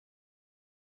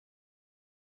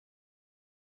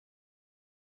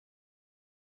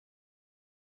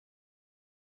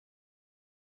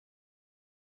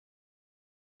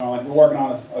like we're working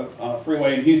on a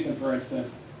freeway in Houston, for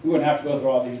instance, we wouldn't have to go through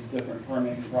all these different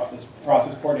permitting, this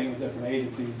process coordinating with different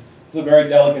agencies. It's a very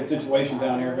delicate situation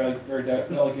down here, very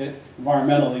delicate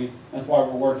environmentally. That's why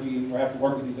we have to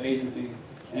work with these agencies.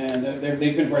 And they've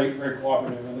been very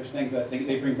cooperative, and there's things that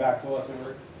they bring back to us, and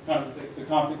we're kind of, it's a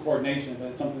constant coordination, but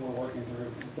it's something we're working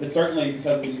through. But it's certainly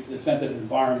because of the sensitive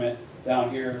environment down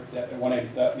here at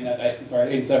 187, at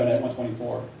 87 at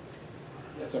 124.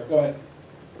 Yes, sir, go ahead.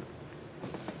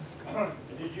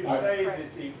 Did you say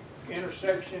that the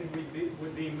intersection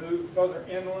would be moved further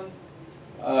inland?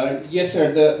 Yes,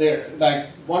 sir. They're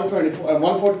like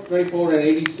 124 and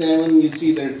 87. You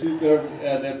see, there are two curves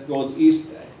that goes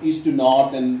east to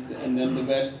north, and then the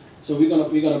west. So we're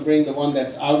gonna bring the one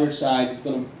that's outer side. It's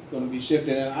gonna be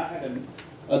shifted. And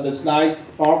the slide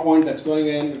PowerPoint that's going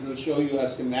in, it will show you a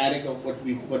schematic of what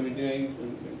we're doing.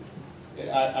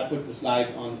 I put the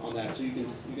slide on that, so you can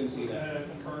see that.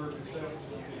 The curve itself is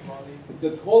going to be body.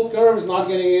 The whole curve is not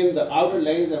getting in. The outer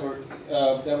lanes that were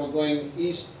going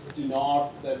east to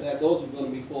north, those are going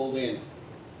to be pulled in.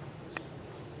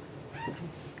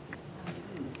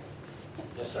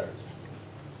 Yes, sir.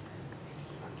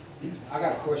 I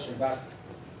got a question about.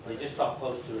 Well, you just talk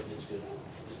close to it. It's good.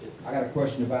 I got a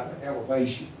question about the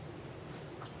elevation.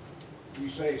 You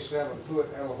say 7-foot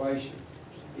elevation.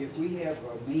 If we have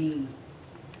a mean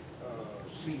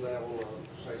sea level of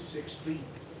say 6 feet,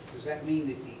 does that mean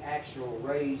that the actual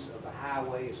raise of the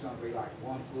highway is going to be like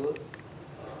 1 foot?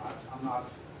 I'm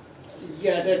not.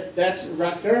 Yeah, that's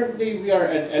right. Currently we are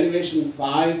at elevation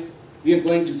 5. We are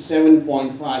going to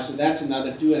 7.5, so that's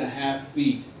another 2.5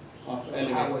 feet of So the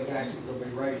elevation. highway is actually going to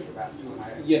be raised about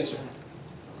 2.5. Yes, sir.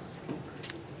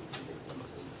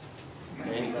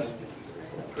 Any questions?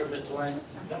 Mr. Lane?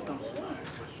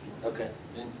 Okay.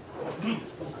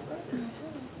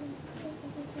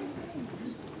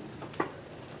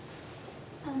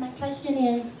 My question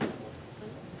is,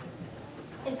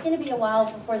 it's going to be a while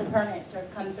before the permits are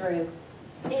come through.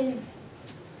 Is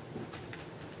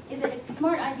it a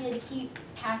smart idea to keep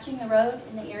patching the road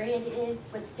in the area it is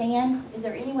with sand? Is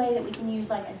there any way that we can use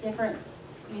like a different,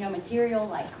 material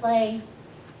like clay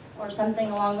or something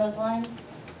along those lines?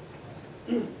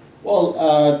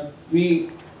 Well, we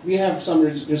have some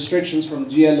restrictions from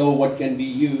GLO what can be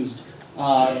used.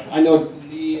 I know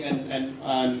Lee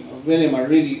and William are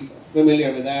really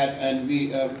familiar with that, and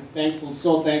we are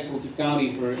so thankful to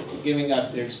county for giving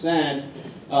us their sand,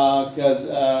 because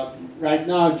right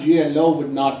now GLO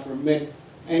would not permit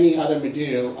any other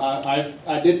material.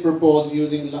 I did propose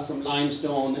using some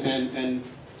limestone and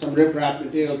some riprap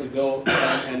material to go,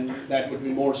 and that would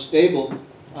be more stable.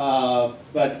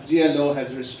 But GLO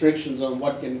has restrictions on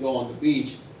what can go on the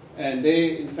beach. And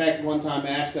they, in fact, one time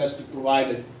asked us to provide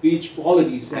a beach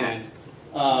quality sand,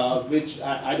 which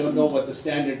I don't know what the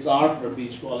standards are for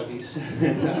beach quality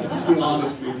sand, to be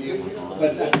honest with you.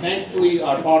 But thankfully,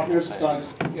 our partners,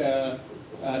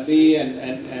 Lee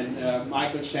and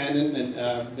Michael Shannon,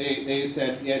 and they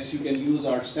said, yes, you can use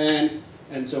our sand.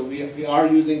 And so we are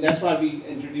using, that's why we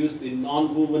introduced the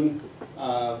non-woven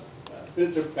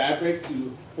filter fabric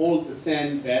to hold the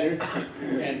sand better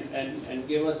and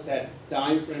give us that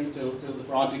time frame till the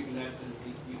project ends and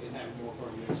we can have more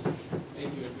coordination.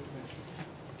 Thank you.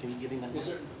 Can you give him that? Yes,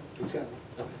 sir. Please go.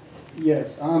 Okay.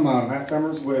 Yes, I'm Matt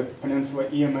Summers with Peninsula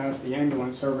EMS, the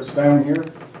ambulance service down here.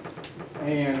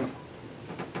 And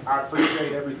I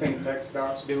appreciate everything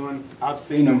TxDOT's doing. I've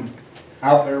seen them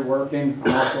out there working.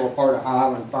 I'm also a part of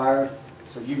Highland Fire,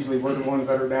 so usually we're the ones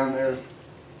that are down there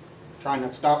trying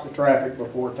to stop the traffic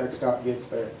before TxDOT gets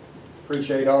there.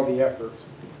 Appreciate all the efforts.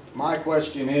 My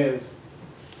question is,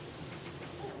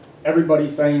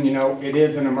 everybody's saying, it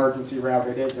is an emergency route,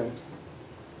 it isn't.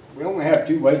 We only have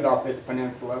 2 ways off this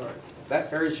peninsula. That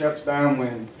ferry shuts down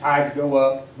when tides go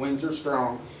up, winds are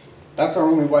strong. That's our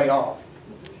only way off.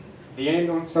 The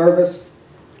ambulance service,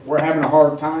 we're having a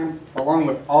hard time, along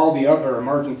with all the other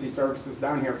emergency services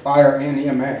down here, fire and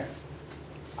EMS.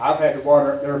 I've had the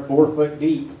water up there 4 foot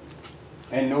deep,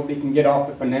 and nobody can get off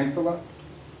the peninsula.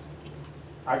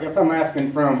 I guess I'm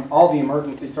asking from all the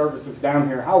emergency services down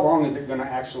here, how long is it going to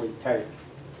actually take?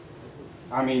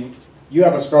 I mean, you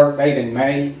have a start date in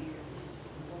May,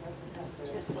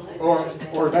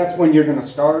 or that's when you're going to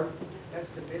start? That's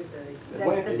the bid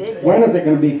date. When is it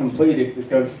going to be completed?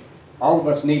 Because all of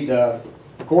us need to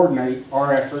coordinate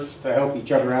our efforts to help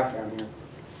each other out down here.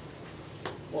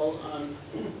 Well,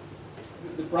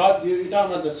 you're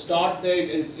talking about the start date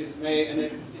is May, and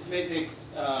it may take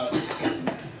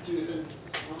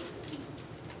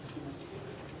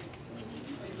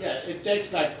it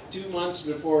takes like 2 months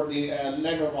before the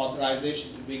letter of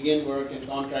authorization to begin work and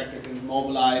contractor can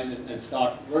mobilize and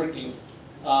start working.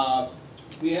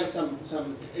 We have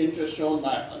some interest shown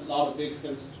by a lot of big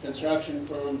construction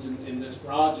firms in this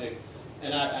project,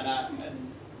 and I'm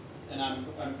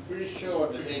pretty sure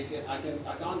that I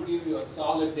can't give you a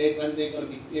solid date when they're going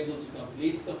to be able to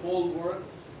complete the whole work,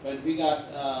 but we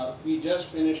just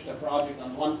finished a project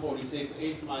on 146,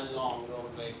 8-mile long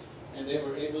roadway, and they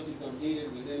were able to complete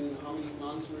it within, how many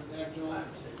months were there, John?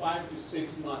 5 to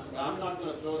 6 months, but I'm not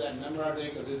going to throw that number out there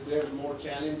because there's more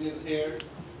challenges here,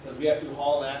 because we have to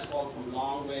haul asphalt from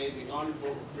long way, they can't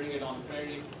bring it on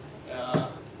ferry,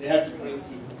 they have to bring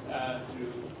through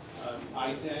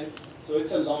I-10, so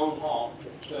it's a long haul.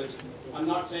 So I'm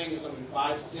not saying it's going to be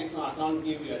 5, 6 months, I can't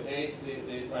give you a date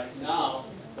right now,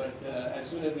 but as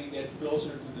soon as we get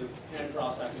closer to the end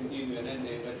process, I can give you an end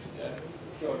date, but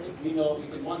sure,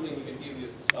 one thing we can give you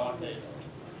is the start date.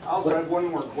 I also have one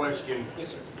more question. Yes,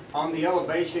 sir. On the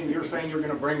elevation, you're saying you're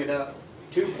gonna bring it up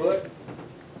 2 foot?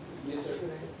 Yes, sir.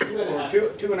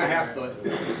 2.5. 2.5 foot.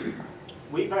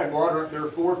 We've had water up there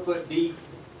 4 foot deep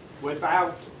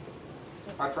without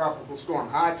a tropical storm.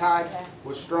 High tide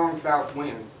with strong south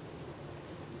winds.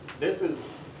 This is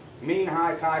mean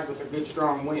high tide with a good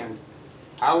strong wind.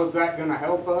 How is that gonna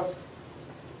help us?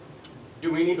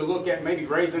 Do we need to look at maybe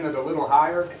raising it a little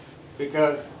higher?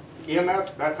 Because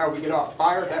EMS, that's how we get off.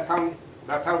 Fire, that's how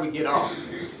we get off.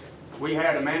 We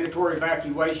had a mandatory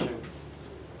evacuation.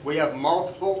 We have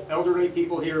multiple elderly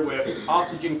people here with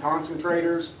oxygen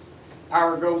concentrators.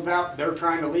 Power goes out, they're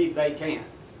trying to leave, they can't.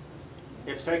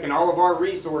 It's taken all of our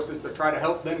resources to try to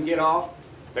help them get off.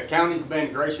 The county's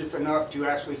been gracious enough to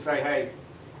actually say, hey,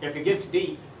 if it gets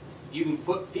deep, you can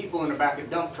put people in the back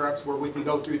of dump trucks where we can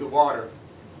go through the water.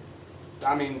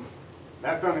 I mean,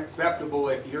 that's unacceptable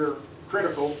if you're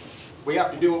critical. We have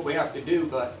to do what we have to do,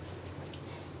 but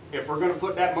if we're gonna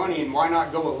put that money in, why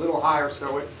not go a little higher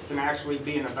so it can actually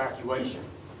be an evacuation?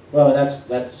 Well,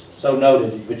 that's so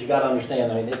noted, but you gotta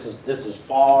understand, I mean, this is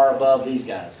far above these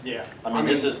guys. Yeah. I mean,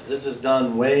 this is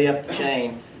done way up the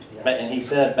chain, and he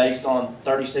said based on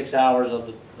 36 hours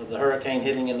of the hurricane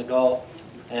hitting in the Gulf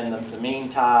and the mean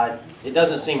tide, it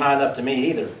doesn't seem high enough to me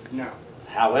either. No.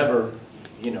 However,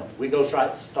 you know, we go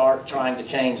start trying to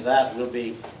change that, we'll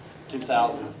be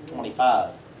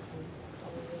 2025.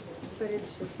 But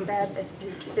it's just bad, it's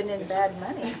spending bad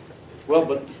money. Well,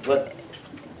 but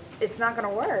It's not gonna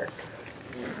work.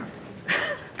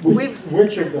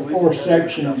 Which of the 4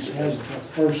 sections has the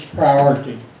first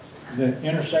priority? The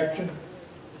intersection?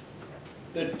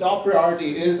 The top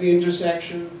priority is the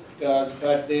intersection,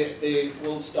 but they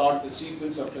will start the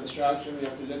sequence of construction. We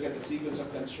have to look at the sequence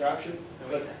of construction.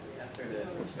 But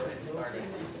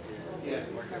yeah,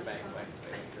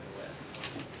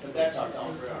 but that's our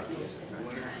top priority.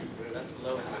 that's the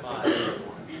lowest spot.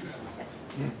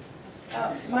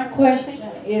 My question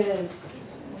is,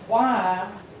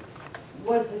 why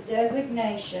was the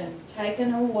designation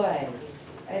taken away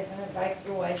as an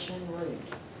evacuation route?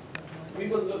 We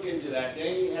will look into that.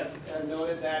 Danny has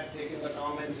noted that, taken the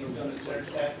comment, he's going to search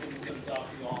that, and he's going to talk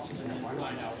to Austin and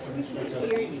find out what. We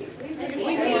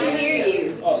can hear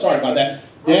you. Oh, sorry about that.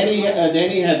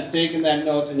 Danny has taken that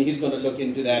notes, and he's going to look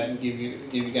into that and give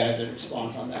you guys a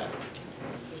response on that.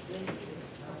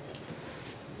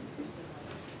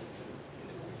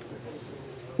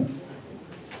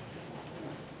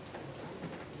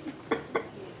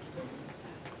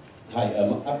 Hi,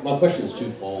 my question is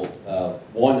twofold.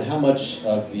 One, how much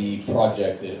of the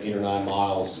project at 8 or 9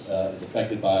 miles is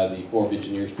affected by the Corps of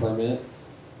Engineers permit?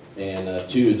 And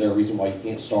 2, is there a reason why you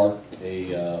can't start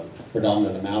a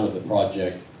predominant amount of the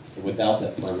project without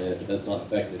that permit if it does not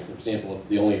affect it? For example, if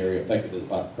the only area affected is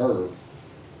by the curve,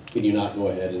 can you not go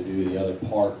ahead and do the other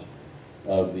part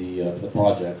of the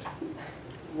project?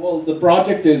 Well, the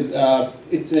project is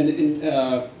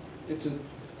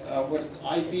what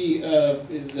IP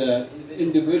is an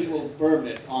individual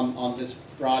permit on this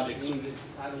project. It's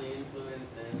highly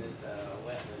influenced and it's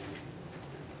wetland.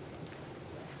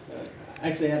 I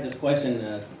actually had this question.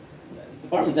 The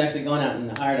department's actually gone out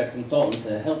and hired a consultant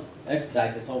to help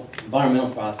expedite this whole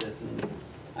environmental process. And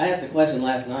I asked the question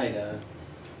last night,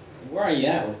 where are you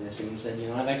at with this? And he said,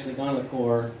 I've actually gone to the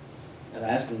Corps and I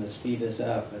asked them to speed this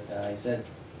up, but he said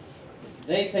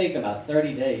they take about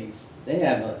 30 days. They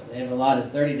have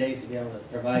allotted 30 days to be able to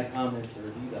provide comments to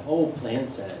review the whole plan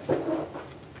set.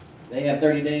 They have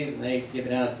 30 days and they give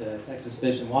it out to Texas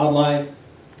Fish and Wildlife,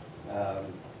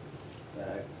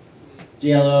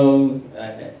 GLO,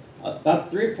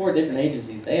 about 3 or 4 different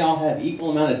agencies. They all have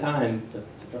equal amount of time to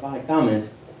provide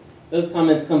comments. Those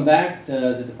comments come back to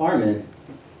the department.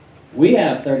 We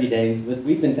have 30 days, but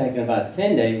we've been taking about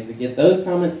 10 days to get those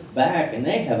comments back, and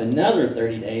they have another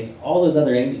 30 days. All those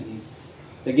other agencies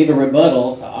to give a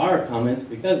rebuttal to our comments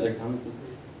because of their comments.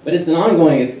 But it's an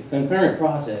ongoing, it's a concurrent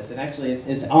process. And actually,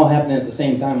 it's all happening at the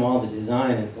same time while the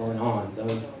design is going on.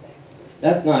 So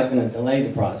that's not going to delay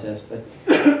the process. But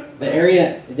the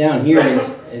area down here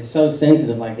is so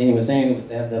sensitive, like Danny was saying.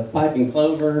 They have the piping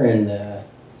clover and the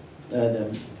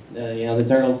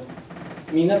turtles.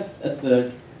 I mean, that's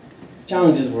the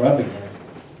challenges we're up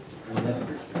against. I mean, that's.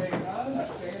 I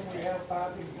understand we have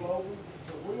piping clover,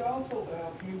 but we also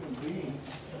have human beings.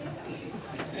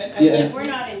 Yeah. We're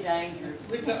not in danger.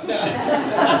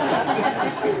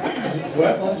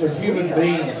 Wetlands are human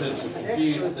beings,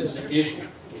 that's the issue.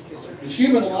 Is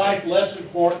human life less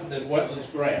important than wetlands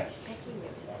grass?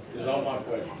 Is all my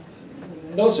question.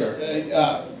 No, sir.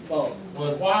 Well,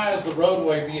 Well, why is the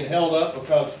roadway being held up?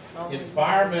 Because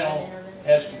environmental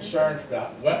has concerns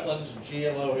about wetlands and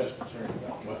GLO has concerns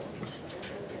about wetlands.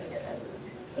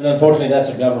 And unfortunately, that's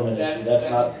a government issue. That's- That's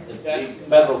not the that's-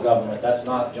 federal government. That's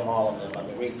not Jamal and them.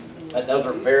 I mean, those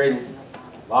are very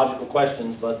logical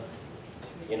questions, but,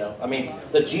 you know, I mean,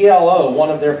 the GLO, one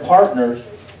of their partners,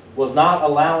 was not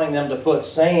allowing them to put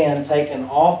sand taken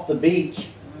off the beach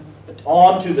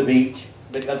onto the beach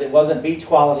because it wasn't beach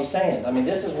quality sand. I mean,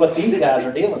 this is what these guys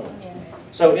are dealing with.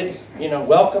 So it's, you know,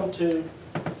 welcome to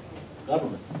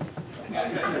government.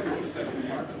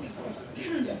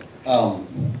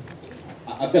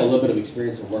 I've got a little bit of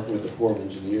experience in working with the Corps of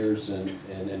Engineers, and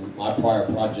in my prior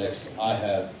projects, I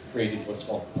have created what's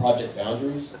called project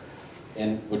boundaries,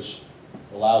 and which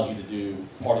allows you to do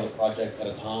part of the project at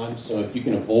a time. So if you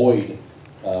can avoid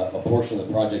a portion of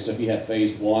the project, so if you had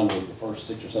phase 1 was the first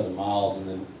 6 or 7 miles, and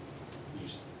then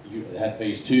you had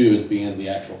phase 2 as being the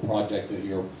actual project that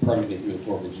you're permitting through the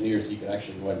Corps of Engineers, you could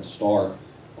actually go ahead and start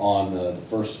on the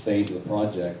first phase of the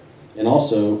project. And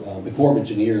also, the Corps of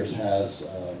Engineers has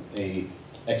a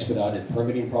expedited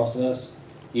permitting process,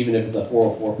 even if it's a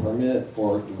 404 permit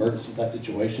for emergency type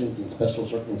situations and special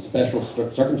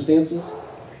circumstances.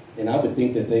 And I would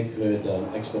think that they could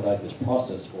expedite this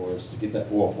process for us to get that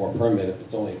 404 permit if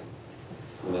it's only,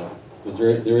 you know, because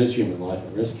there is human life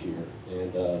at risk here,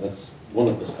 and that's one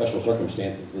of the special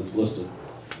circumstances that's listed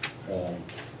on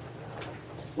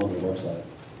the website.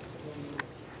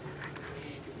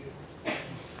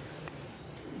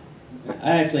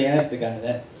 I actually asked the guy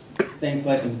that same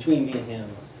question between me and him.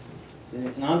 And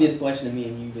it's an obvious question to me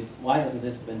and you, but why hasn't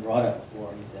this been brought up before?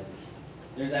 And he said,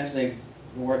 there's actually,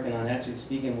 we're working on actually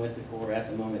speaking with the Corps at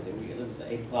the moment. It was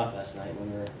 8 o'clock last night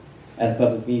when we were at a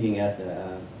public meeting at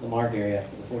the Mark area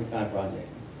for the 45 project.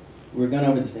 We were going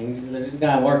over these things. There's a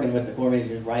guy working with the Corps of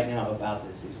Engineers right now about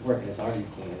this. He's working as hard as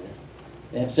he can.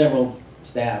 They have several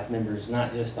staff members,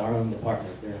 not just our own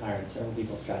department. They're hiring several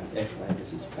people to try to expedite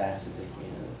this as fast as they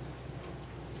can.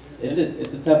 It's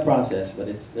a tough process, but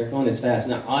they're going as fast.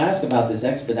 Now, I'll ask about this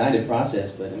expedited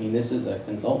process, but I mean, this is a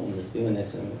consultant that's doing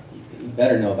this, and you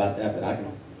better know about that, but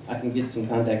I can get some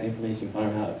contact information from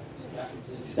him out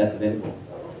if that's available.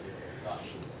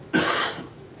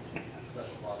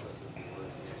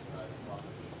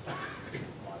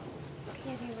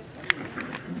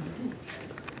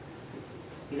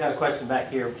 You got a question back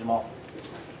here, Jamal?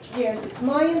 Yes, it's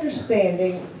my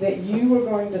understanding that you were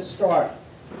going to start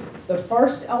the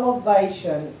first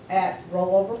elevation at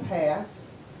Rollover Pass,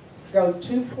 go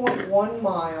 2.1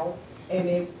 miles, and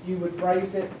if you would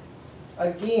raise it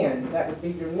again, that would be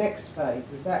your next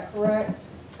phase. Is that correct?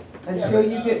 Until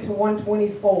you get to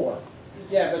 124.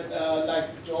 yeah, but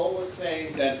like Joel was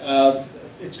saying, that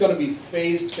it's going to be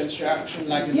phased construction,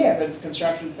 like Yes.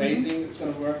 construction phasing, it's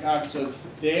going to work out. So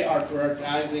they are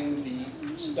prioritizing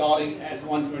the starting at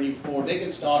 124. They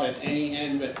can start at any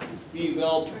end, but we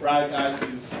will prioritize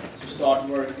to start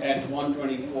work at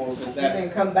 124 because And that's then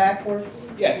come backwards?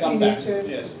 yeah, come you back. need to?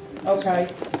 Yes. Okay,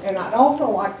 and I'd also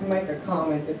like to make a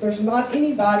comment that there's not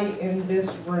anybody in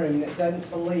this room that doesn't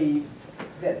believe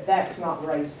that that's not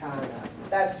raised high enough.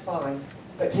 That's fine,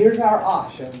 but here's our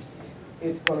options.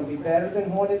 It's gonna be better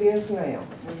than what it is now,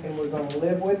 and we're gonna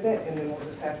live with it, and then we'll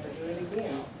just have to do it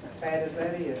again, bad as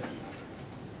that is.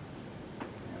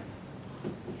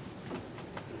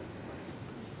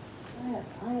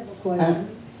 I have a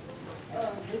question.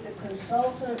 Did the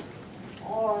consultant,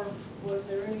 or was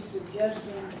there any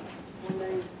suggestion when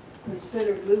they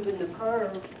considered moving the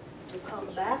curve to come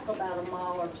back about a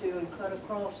mile or two and cut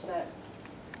across that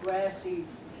grassy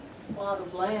plot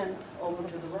of land over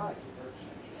to the right?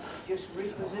 Just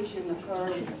reposition the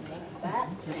curve back?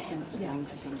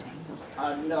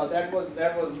 No, that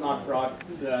was not brought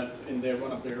in their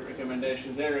one of their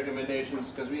recommendations. Their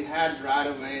recommendations, because we had right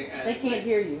away and They can't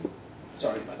hear you.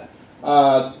 sorry about that.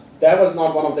 That was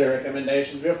not one of their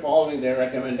recommendations. We're following their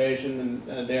recommendation,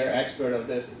 and they're expert of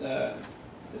this.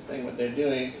 this thing, what they're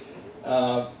doing.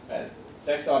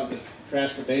 TxDOT is a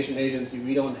transportation agency.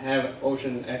 We don't have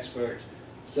ocean experts.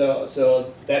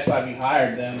 So that's why we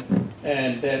hired them.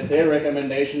 And their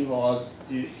recommendation was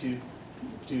to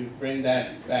bring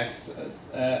that back.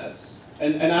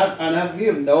 We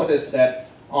have noticed that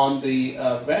on the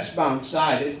westbound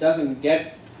side, it doesn't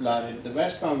get flooded. The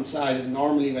westbound side is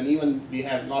normally when even we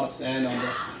have a lot of sand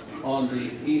on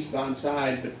the eastbound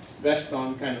side, but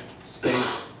westbound kind of stays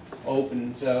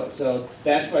open. So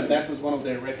that was one of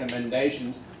their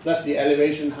recommendations. Plus the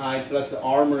elevation height, plus the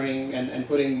armoring, and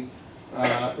putting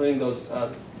those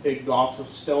big blocks of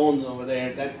stone over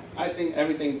there. That I think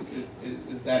everything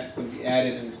is that's going to be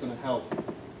added, and it's going to help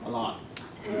a lot.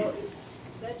 Well,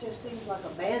 that just seems like a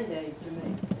Band-Aid to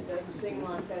me. It doesn't seem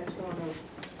like that's going to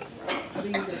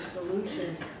be the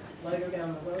solution later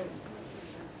down the road.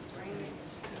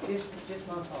 Just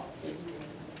my thought.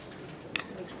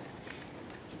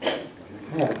 I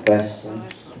have a question.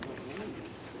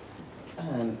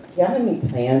 Do you have any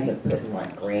plans of putting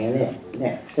like granite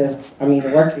next to, I mean, the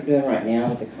work you're doing right now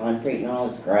with the concrete and all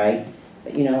is great,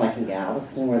 but you know, like in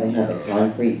Galveston where they have the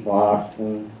concrete blocks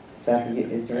and stuff,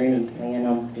 is there any plan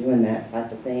on doing that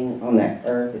type of thing on that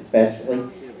curve especially?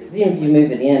 Because even if you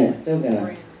move it in, it's still going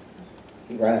to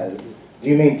erode. Do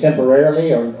you mean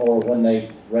temporarily or when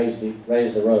they raise the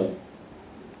road?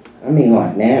 I mean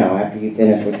like now, after you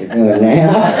finish what you're doing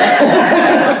now.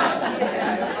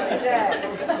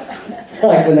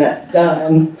 Like when that's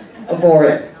done, before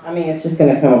it, I mean, it's just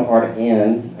going to come apart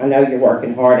again. I know you're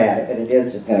working hard at it, but it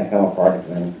is just going to come apart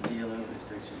again.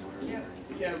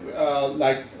 Yeah,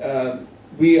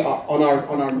 we are on our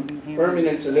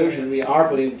permanent solution. We are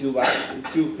putting 2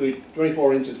 feet,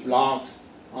 24 inches blocks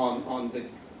on the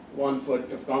 1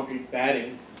 foot of concrete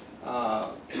padding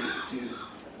to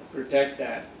protect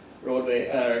that roadway.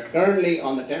 Currently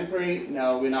on the temporary,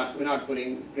 no, we're not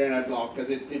putting granite block because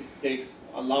it takes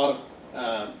a lot of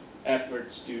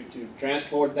efforts to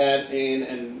transport that in,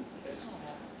 and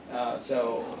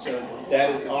so that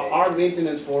is our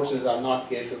maintenance forces are not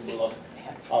capable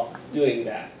of doing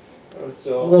that.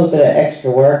 So a little bit of extra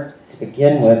work to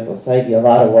begin with will save you a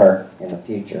lot of work in the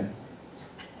future.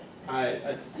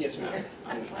 Yes, ma'am.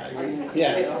 I agree.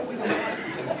 Yeah.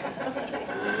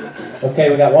 Okay,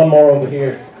 we got one more over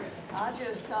here.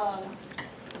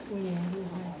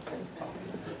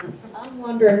 I'm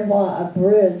wondering why a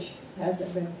bridge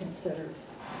hasn't been considered.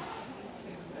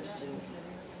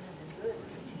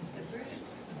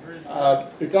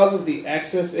 Because of the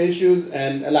access issues,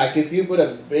 and like if you put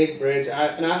a big bridge,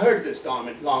 I heard this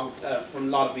comment from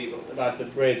a lot of people about the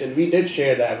bridge, and we did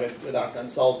share that with our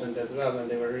consultant as well when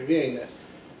they were reviewing this.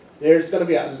 There's going to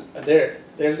be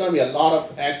a lot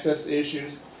of access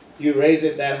issues. You raise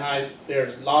it that high,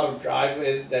 there's a lot of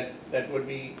driveways that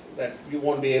you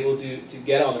won't be able to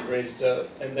get on the bridge. So,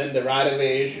 and then the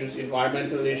right-of-way issues,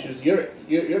 environmental issues. You're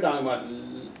talking about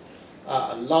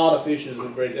a lot of issues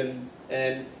with bridge,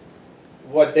 and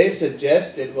what they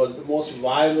suggested was the most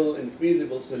viable and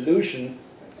feasible solution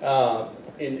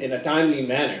in a timely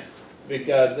manner,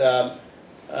 because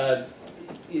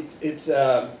it's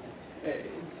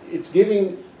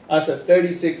giving us a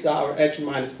 36-hour, H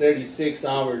minus 36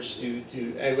 hours to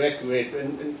evacuate.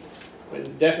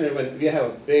 Definitely when we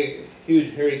have a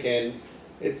huge hurricane,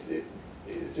 there's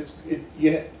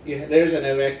an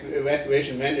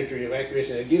evacuation, mandatory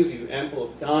evacuation. It gives you ample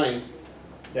of time,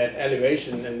 that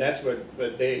elevation, and that's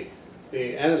what they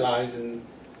analyzed, and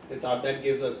they thought that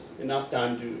gives us enough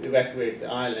time to evacuate the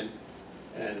island.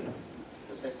 And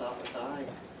That's what they thought with Ike.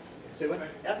 say what?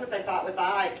 That's what they thought with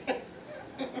Ike.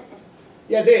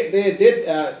 Yeah, they did.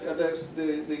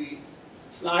 The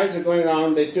slides are going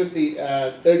around. They took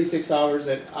the 36 hours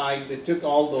at Ike. They took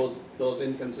all those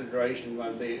in consideration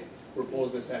when they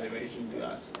proposed this elevation to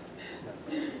us.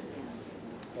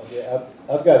 Okay,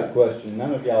 I've got a question.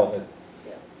 None of y'all have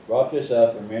brought this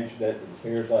up or mentioned that it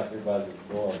appears like everybody's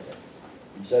ignoring it.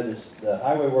 You said the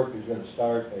highway work is going to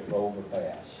start at Bolivar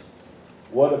Pass.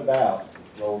 What about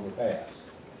Bolivar Pass?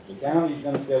 The county's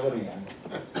going to fill it in.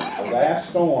 The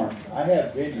last storm, I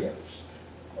have videos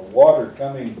of water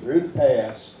coming through the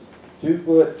pass 2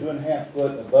 foot, 2.5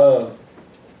 foot above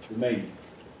the median.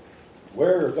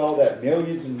 Where is all that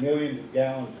millions and millions of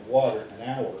gallons of water an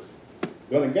hour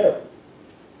going to go?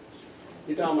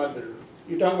 You're talking about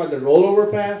the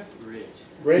rollover pass?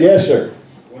 Bridge? Yes, sir.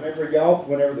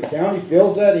 Whenever the county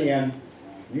fills that in,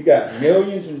 you got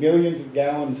millions and millions of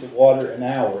gallons of water an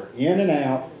hour in and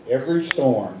out every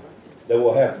storm that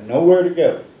will have nowhere to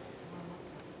go.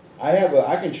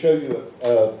 I can show you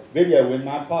a video in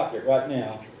my pocket right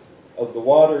now of the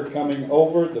water coming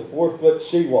over the 4-foot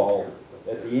seawall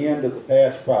at the end of the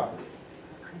pass property.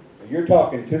 you're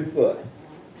talking 2 foot.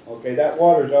 Okay, that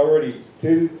water's already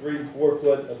 2, 3, 4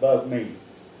 foot above me.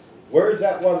 Where is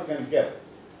that water gonna go?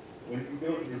 When you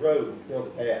build your road and fill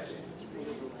the pass in?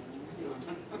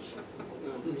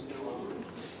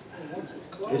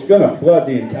 It's gonna flood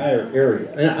the entire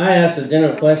area. And I asked a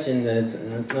general question that's,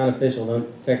 and it's not official, don't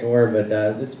take the word, but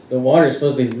the water is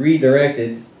supposed to be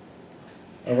redirected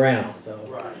around, so.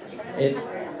 It,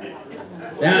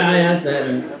 yeah, I asked that.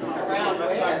 And,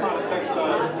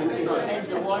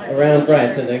 around,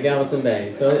 right, to the Galveston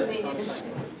Bay. So.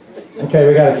 Okay,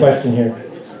 we got a question here.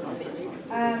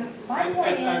 My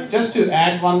point is. Just to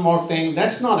add one more thing,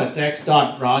 that's not a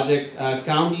TxDOT project.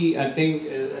 County, I think,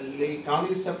 Lee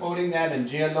County is supporting that, and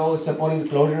GLO is supporting the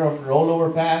closure of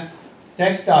rollover pass.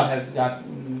 TxDOT has got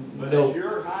But no. if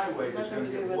your highway is gonna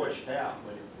get washed out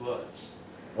when it floods.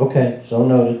 Okay, so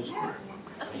noted.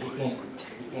 You can't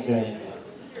do anything.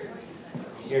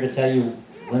 He's here to tell you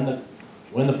when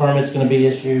the permit's gonna be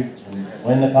issued, and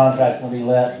when the contract's gonna be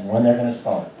let, and when they're gonna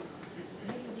start.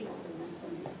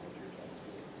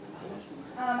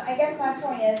 I guess my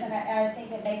point is, and I think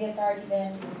that maybe it's already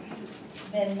been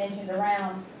mentioned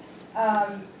around,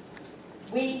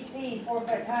 we see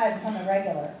 4-foot tides on the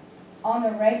regular.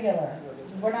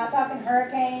 We're not talking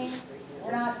hurricane,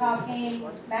 we're not talking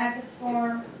massive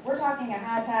storm, we're talking a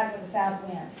high tide with a south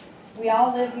wind. We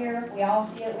all live here, we all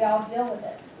see it, we all deal with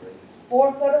it.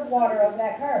 4 foot of water over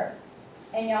that curve,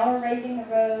 and y'all are raising the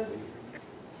road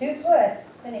 2 foot,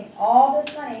 spending all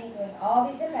this money, doing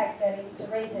all these impact studies to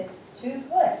raise it 2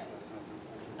 foot.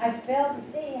 I fail to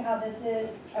see how this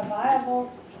is a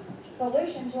viable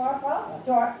solution to our problem,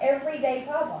 to our everyday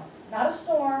problem. Not a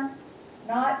storm,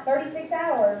 not 36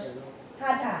 hours,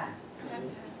 high tide.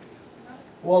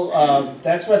 Well,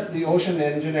 that's what the ocean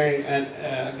engineering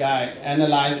guy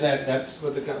analyzed that. That's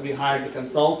what we hired the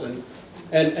consultant.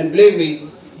 And believe me,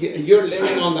 you're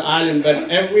living on the island, but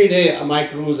every day my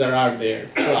crews are out there.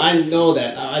 So I know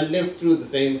that. I lived through the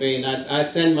same pain. I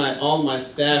send all my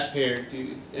staff here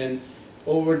and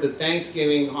over the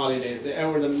Thanksgiving holidays,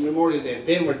 over the Memorial Day,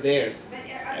 they were there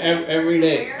every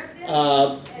day.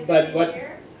 But what?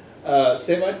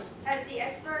 Say what? As the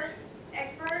expert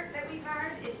that we've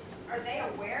hired, are they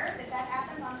aware that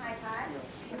happens on high tide?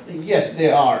 Yes,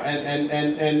 they are,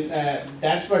 and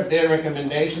that's what their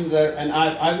recommendations are. And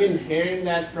I've been hearing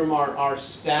that from our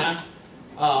staff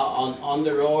on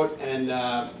the road. And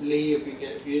Lee,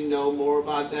 if you know more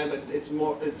about that, but it's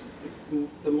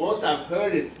the most I've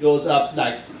heard. It goes up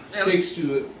like 6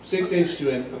 inch to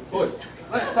a foot.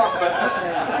 Let's talk about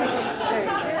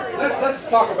let's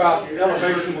talk about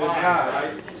elevations and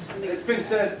tide. It's been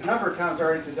said a number of times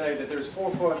already today that there's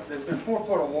been 4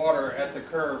 foot of water at the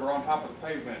curb or on top of the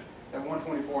pavement at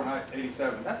 124 and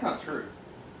 87. That's not true.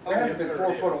 There hasn't been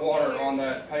 4 foot of water on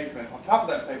that pavement, on top of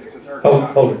that pavement since Hurricane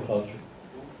Ike. Hold it closer.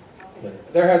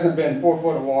 There hasn't been 4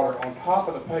 foot of water on top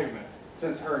of the pavement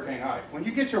since Hurricane Ike. When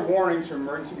you get your warnings from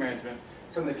emergency management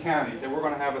from the county that we're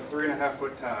going to have a 3.5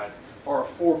 foot tide or a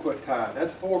 4 foot tide,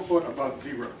 that's 4 foot above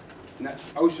zero, and that's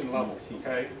ocean levels,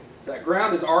 okay? That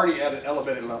ground is already at an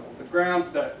elevated level. The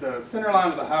ground, the center line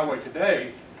of the highway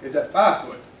today is at 5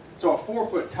 foot. So a 4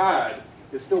 foot tide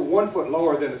is still 1 foot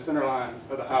lower than the center line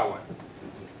of the highway.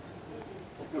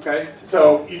 Okay,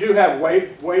 so you do have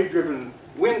wind-driven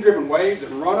waves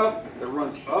that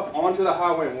runs up onto the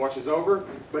highway and washes over,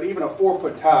 but even a 4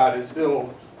 foot tide is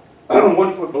still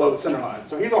 1 foot below the center line.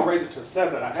 So he's gonna raise it to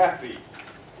 7.5 feet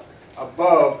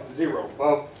above zero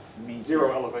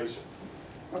elevation.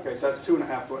 Okay, so that's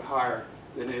 2.5 foot higher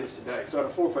than it is today. So at a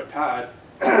 4 foot tide,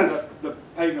 the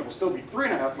pavement will still be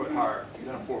 3.5 foot higher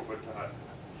than a 4 foot tide.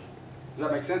 Does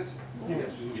that make sense?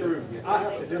 Yes, true. I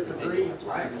have to disagree.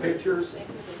 I have pictures.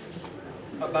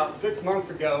 About 6 months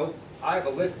ago, I have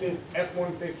a lifted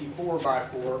F-150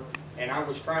 4x4, and I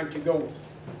was trying to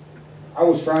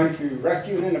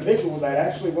rescue an individual that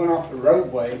actually went off the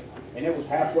roadway, and it was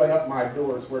halfway up my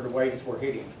doors where the waves were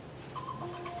hitting.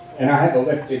 And I had to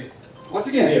lift it. Once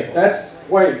again, that's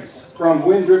waves from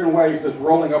wind-driven waves that's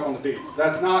rolling up on the beach.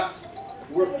 That's not,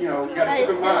 you got to keep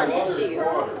in mind. But it's still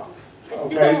an issue. It's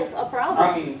Okay. still a problem.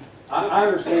 I mean, I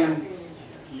understand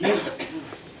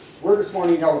we're just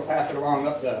wanting y'all to pass it along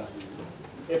up the,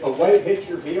 if a wave hits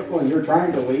your vehicle and you're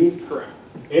trying to leave, correct,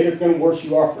 it is going to wash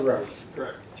you off the road.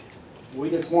 Correct. We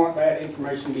just want that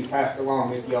information to be passed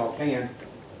along if y'all can.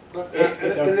 But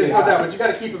you got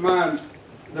to keep in mind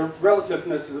the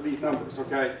relativeness of these numbers,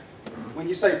 okay? When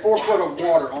you say 4 foot of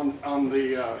water on top of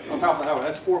the highway,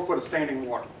 that's 4 foot of standing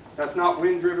water. That's not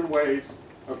wind-driven waves,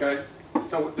 okay?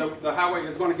 So the highway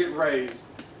is going to get raised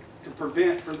to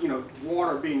prevent from,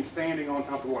 water being standing on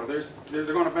top of the water. They're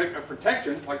going to make a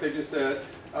protection, like they just said,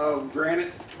 of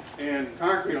granite and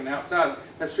concrete on the outside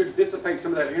that should dissipate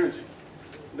some of that energy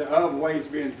of waves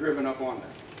being driven up on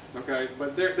there. Okay,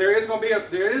 but there is going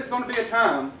to be a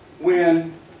time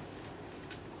when,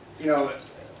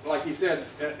 like he said,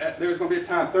 there's going to be a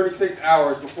time 36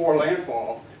 hours before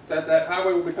landfall that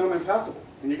highway will become impassable,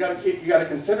 and you got to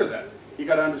consider that. You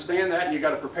got to understand that, and you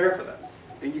got to prepare for that,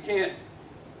 and you can't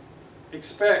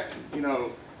expect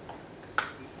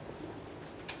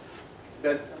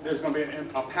that there's going to be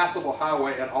a passable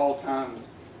highway at all times.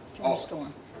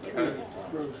 Storm. Okay.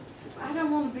 I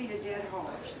don't want to beat a dead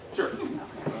horse. Sure.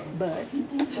 But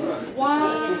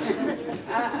why,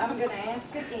 I'm going to ask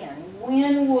again,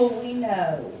 when will we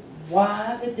know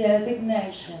why the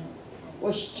designation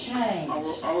was changed?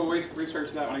 I will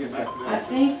research that when I get back to that. I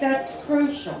think that's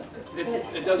crucial.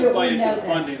 It doesn't play into the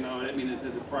funding though. I mean, the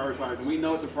prioritizing. We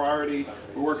know it's a priority.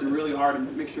 We're working really hard to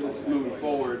make sure this is moving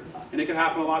forward. And it could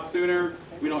happen a lot sooner.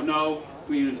 We don't know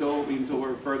until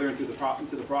we're further into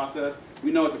the process.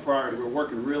 We know it's a priority. We're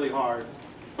working really hard.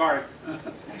 Sorry.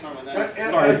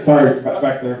 Sorry,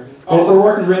 back there. We're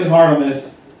working really hard on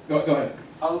this. Go ahead.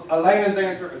 A layman's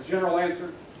answer, a general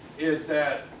answer, is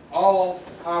that all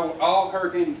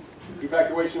hurricane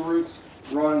evacuation routes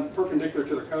run perpendicular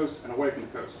to the coast and away from the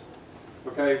coast.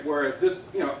 Okay, whereas this,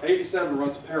 87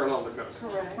 runs parallel to the coast.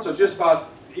 Correct. So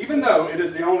even though it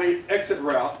is the only exit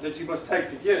route that you must take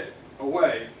to get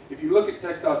away, if you look at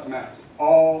TxDOT's maps,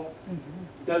 all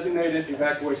designated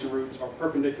evacuation routes are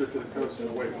perpendicular to the coast and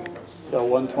away from the coast. So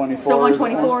 124. So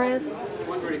 124 is?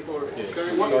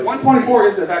 124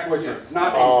 is the evacuation route,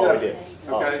 not 87.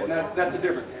 Okay, that's the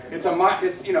difference.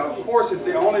 Of course, it's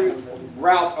the only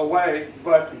route away,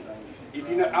 but if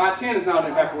I-10 is not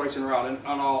an evacuation route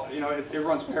on all. It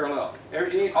runs parallel.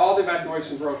 All the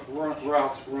evacuation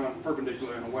routes run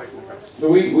perpendicular and away from the coast. But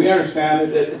we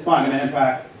understand that it's not going to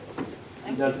impact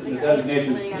the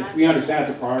designation. We understand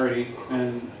it's a priority,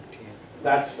 and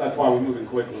that's why we're moving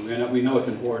quickly. We know it's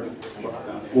important for us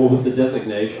down here. Well, with the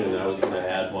designation, I was going to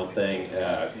add one thing.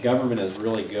 Government is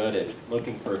really good at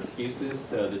looking for excuses.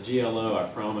 So the GLO, I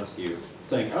promise you,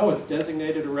 saying, oh, it's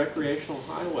designated a recreational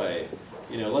highway.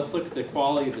 Let's look at the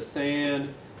quality of the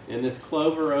sand and this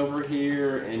clover over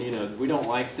here, and we don't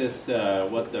like this,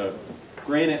 what the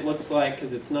granite looks like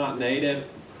because it's not native.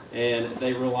 And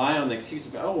they rely on the excuse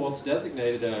of, oh, well, it's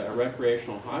designated a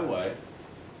recreational highway,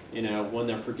 when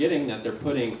they're forgetting that they're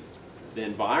putting the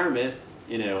environment,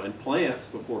 and plants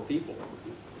before people.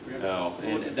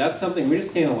 And that's something we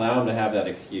just can't allow them to have that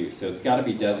excuse. So it's got to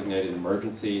be designated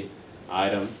emergency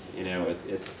item.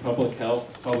 It's public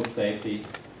health, public safety.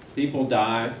 People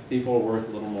die. People are worth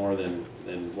a little more than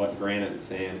what granite and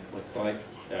sand looks like.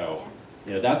 So.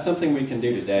 That's something we can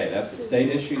do today. That's a state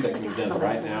issue that can be done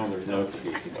right now, and there's no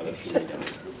excuse why that should be done.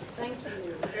 Thank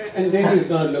you. And David's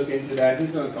going to look into that. He's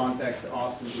going to contact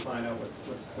Austin to find out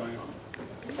what's going on.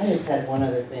 I just had one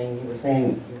other thing. You were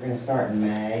saying you're going to start in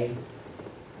May.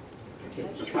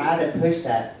 Try to push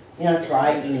that. It's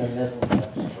right in the middle of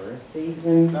the tourist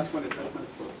season. That's when it's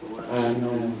supposed to work. A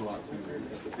lot sooner. It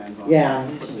just depends on. Yeah,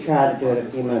 you should try to do it a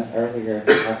few months earlier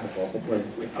if possible,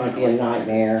 because it's going to be a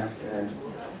nightmare.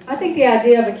 I think the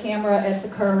idea of a camera at the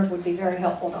curve would be very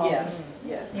helpful to all of us.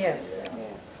 Yes.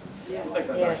 Like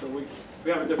that, Doctor. We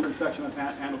have a different section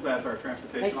that handles that. It's our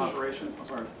transportation operation. I'm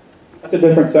sorry. That's a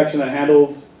different section that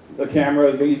handles the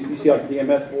cameras. You see like the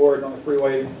DMS boards on the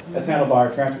freeways. That's handled by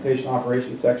our transportation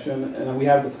operations section, and we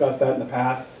have discussed that in the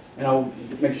past. And I'll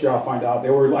make sure I'll find out. I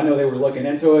know they were looking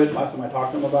into it last time I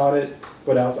talked to them about it,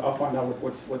 but I'll find out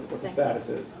what the status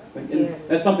is. And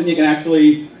that's something you can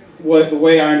actually. The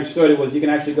way I understood it was you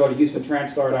can actually go to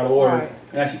HoustonTranStar.org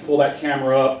and actually pull that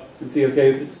camera up and see,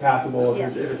 okay, if it's passable,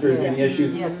 if there's any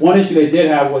issues. One issue they did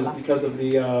have was because of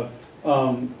the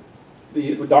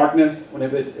darkness.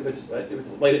 If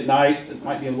it's late at night, it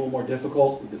might be a little more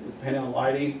difficult depending on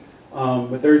lighting.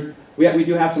 But we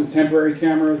do have some temporary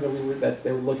cameras that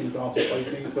they were looking at also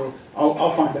placing. And so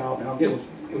I'll find out and I'll get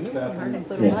with Seth.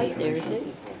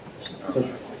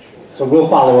 So we'll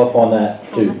follow up on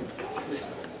that too.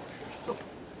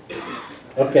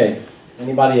 Okay,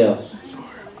 anybody else?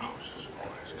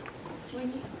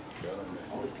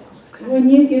 When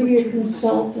you give your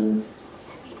consultants,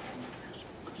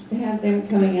 to have them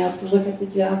coming out to look at the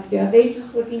job, are they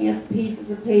just looking at pieces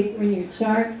of paper in your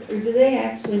charts, or do they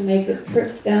actually make a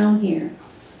trip down here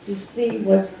to see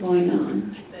what's going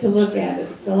on, to look at it?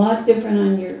 It's a lot different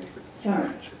on your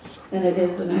charts than it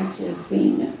is in actually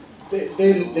seeing it.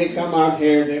 They come out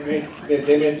here.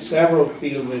 They made several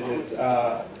field visits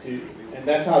to And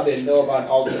that's how they know about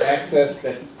all the access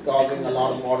that's causing a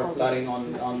lot of water flooding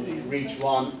on the Reach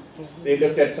 1. They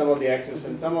looked at some of the access,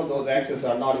 and some of those accesses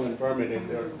are not even permitted.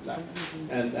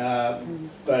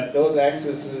 But those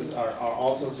accesses are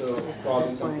also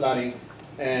causing some flooding,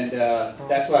 and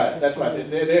that's why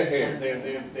they're here.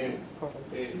 They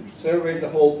surveyed the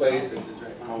whole place. The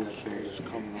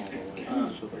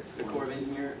Corps of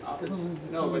Engineer office?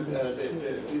 No, but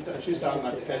she's talking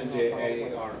about the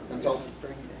NJA or consultant.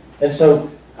 And so,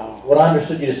 what I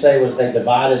understood you to say was they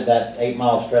divided that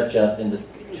 8-mile stretch up into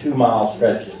 2-mile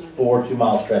stretches, 4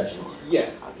 2-mile stretches.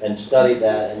 Yeah. And studied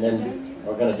that, and then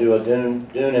are gonna do a dune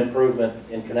improvement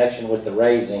in connection with the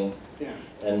raising. Yeah.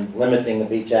 And limiting the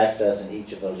beach access in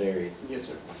each of those areas. Yes,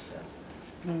 sir.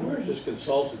 Where's this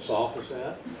consultant's office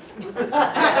at?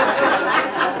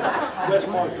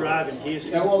 Westmont Drive in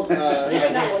Houston. Yeah, well,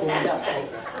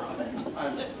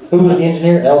 Who was the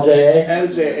engineer? LJA?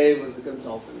 LJA was the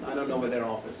consultant. I don't know where their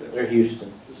office is. They're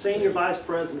Houston. The senior vice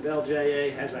president of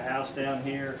LJA has a house down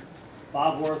here.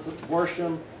 Bob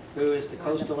Worsham, who is the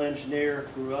coastal engineer,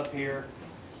 grew up here.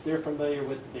 They're familiar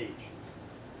with the beach.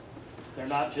 They're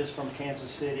not just from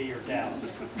Kansas City or Dallas.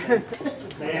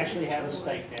 They actually have a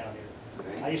stake down here.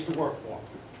 I used to work for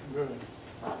them.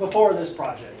 Before this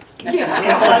project.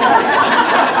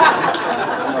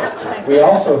 We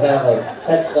also have a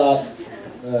TxDOT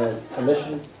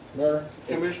commissioner.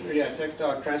 Commissioner, yeah,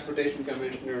 TxDOT Transportation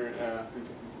Commissioner.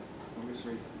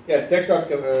 Yeah,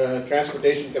 TxDOT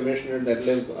Transportation Commissioner that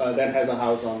lives that has a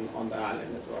house on the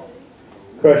island as well.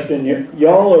 Question,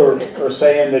 y'all are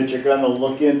saying that you're going to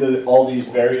look into all these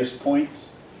various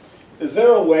points. Is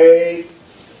there a way,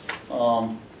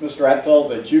 Mr. Atfeld,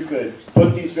 that you could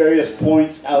put these various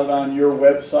points out on your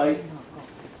website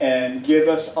and give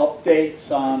us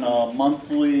updates on a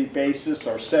monthly basis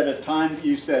or set a time?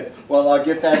 You said, well, I'll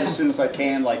get that as soon as I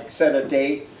can, like set a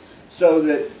date, so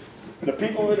that the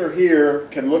people that are here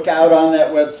can look out on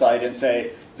that website and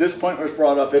say, this point was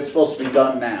brought up, it's supposed to be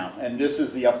done now, and this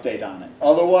is the update on it.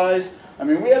 Otherwise, I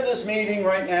mean, we have this meeting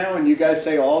right now, and you guys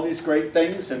say all these great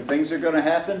things, and things are going to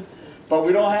happen, but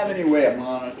we don't have any way of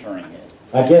monitoring it.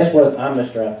 I guess what, I'm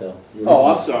Mr. Apfel.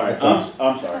 Oh, I'm sorry,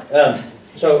 I'm sorry.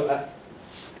 So,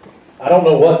 I don't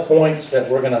know what points that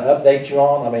we're going to update you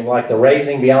on. I mean, like the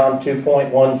raising beyond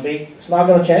 2.1 feet, it's not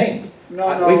going to change. No,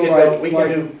 we can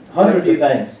do hundreds of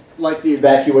things. Like the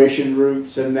evacuation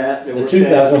routes and that. I was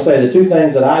going to say, the two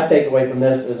things that I take away from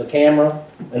this is a camera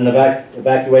and an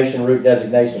evacuation route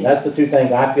designation. That's the two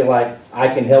things I feel like I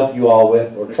can help you all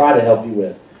with, or try to help you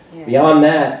with. Yeah. Beyond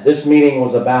that, this meeting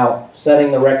was about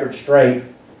setting the record straight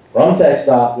from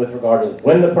TxDOT with regard to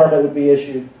when the permit would be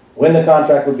issued, when the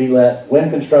contract would be let, when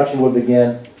construction would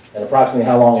begin, and approximately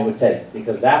how long it would take.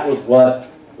 Because that was what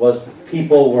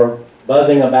people were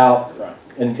buzzing about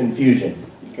in confusion.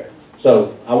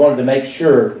 So I wanted to make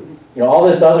sure, all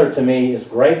this other to me is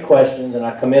great questions, and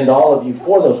I commend all of you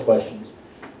for those questions.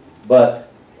 But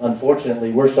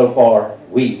unfortunately, they are so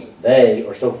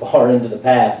far into the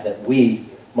path that we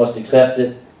must accept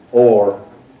it, or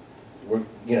we're,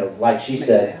 like she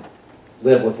said,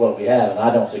 live with what we have. And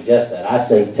I don't suggest that. I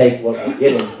say take what we're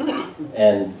getting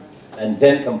and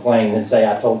then complain and say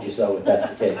I told you so, if that's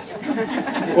the case.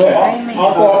 Well,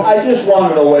 also, I just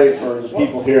wanted a way for the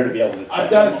people here to be able to check. I've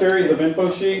done a series of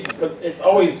info sheets, but it's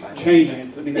always changing.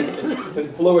 It's a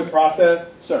fluid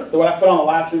process. Sure. So what I put on the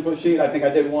last info sheet, I think I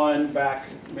did one back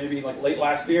maybe like late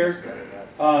last year.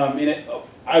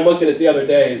 I looked at it the other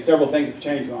day, and several things have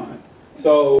changed on it.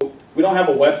 So we don't have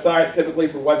a website typically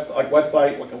for like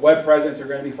a web presence are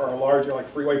going to be for our larger like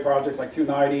freeway projects like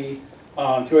 290.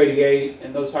 288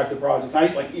 and those types of projects.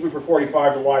 Like even for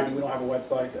 45 to widen, we don't have a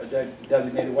website, a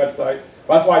designated website.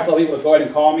 But that's why I tell people to go ahead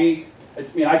and call me.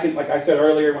 I can, like I said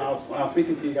earlier when I was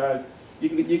speaking to you guys, you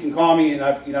can call me and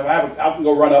I can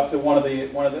go run up to one of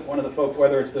the folks,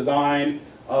 whether it's design,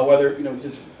 whether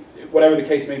just whatever the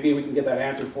case may be, we can get that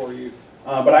answered for you.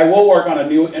 But I will work on a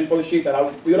new info sheet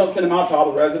we don't send them out to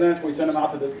all the residents. We send them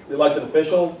out to the elected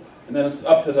officials. And then it's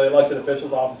up to the elected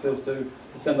officials' offices to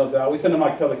send those out. We send them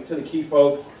like to the key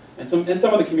folks and some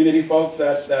of the community folks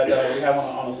that we have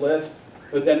on a list.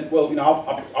 But then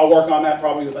I'll work on that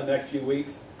probably within the next few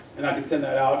weeks, and I can send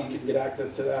that out. You can get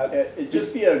access to that. It'd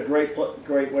just be a great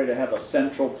way to have a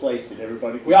central place that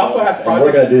everybody can. We also have and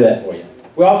we're going to do that for you.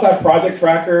 We also have Project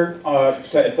Tracker.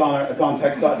 It's on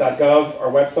TxDOT.gov, our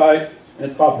website. And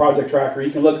it's called Project Tracker.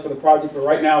 You can look for the project, but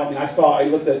right now, I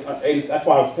looked at 80, that's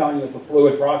why I was telling you it's a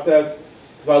fluid process.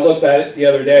 Because I looked at it the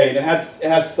other day, and it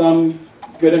has some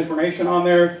good information on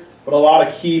there, but a lot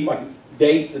of key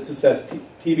dates. It just says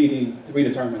TBD, to be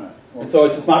determined. And so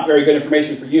it's just not very good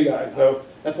information for you guys. So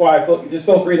that's why just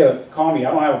feel free to call me.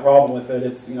 I don't have a problem with it.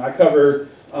 It's, I cover,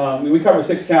 we cover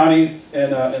 6 counties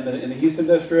in the Houston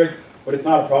district, but it's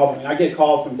not a problem. I get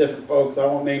calls from different folks. I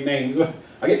won't name names, but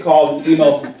I get calls and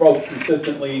emails from folks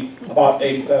consistently about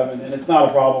 87, and it's not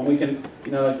a problem. We can,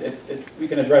 we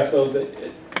can address those at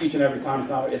each and every time.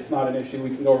 It's not an issue. We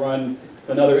can go run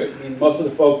another. Most of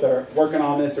the folks that are working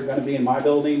on this are going to be in my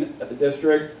building at the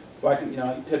district, so I can,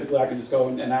 typically I can just go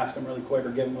and ask them really quick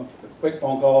or give them a quick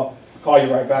phone call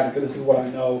you right back and say this is what I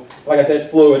know. Like I said, it's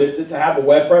fluid. To have a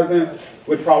web presence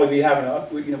would probably be having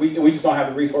we just don't have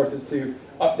the resources to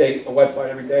update a website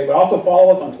every day. But also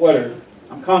follow us on Twitter.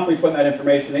 I'm constantly putting that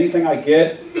information. Anything I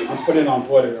get, I'm putting it on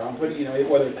Twitter. I'm putting,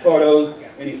 whether it's photos,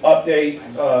 any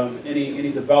updates,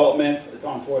 any developments, it's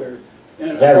on Twitter.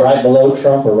 Is that right below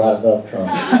Trump or right above Trump?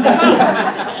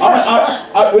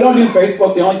 We don't do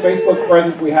Facebook. The only Facebook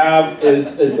presence we have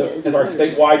is our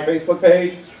statewide Facebook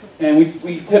page. And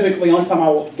we typically, only time I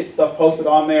will get stuff posted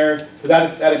on there, because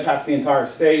that impacts the entire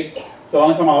state. So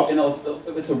only time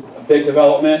it's a big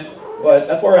development. But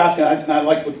that's what we're asking, and I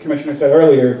like what the commissioner said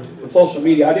earlier, the social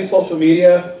media. I do social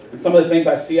media, and some of the things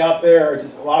I see out there are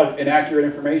just a lot of inaccurate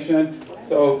information.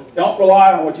 So don't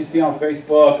rely on what you see on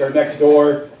Facebook or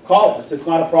Nextdoor. Call us, it's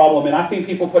not a problem. And I've seen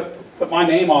people put my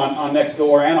name on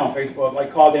Nextdoor and on Facebook,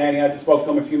 like call Danny, I just spoke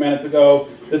to him a few minutes ago,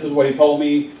 this is what he told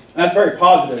me. And that's very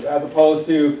positive, as opposed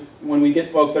to when we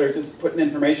get folks that are just putting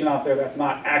information out there that's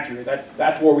not accurate.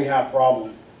 That's where we have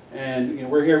problems. And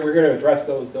we're here to address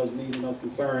those needs and those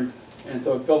concerns. And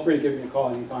so feel free to give me a call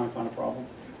anytime, it's not a problem.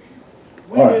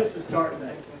 When is the start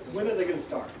date? When are they going to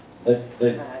start?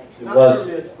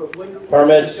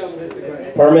 Permits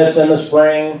in the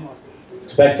spring,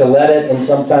 expect to let it in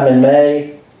sometime in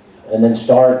May, and then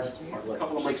start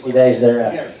 60 days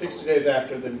thereafter. Yeah, 60 days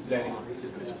after the day.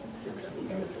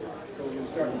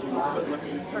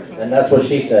 And that's what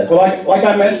she said. Well, like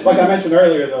I mentioned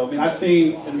earlier, though, I've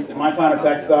seen in my time at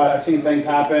TxDOT, I've seen things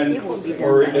happen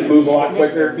where it moves a lot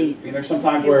quicker. There's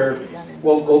sometimes where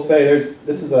we'll say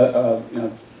this is a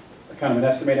kind of an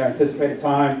estimated, anticipated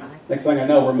time. Next thing I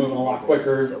know, we're moving a lot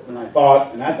quicker than I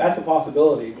thought, and that's a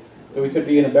possibility. So we could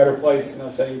be in a better place,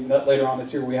 say later on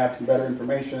this year we have some better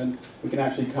information. We can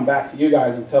actually come back to you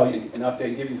guys and tell you an update,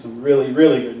 and give you some really,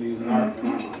 really good news in our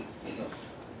minds.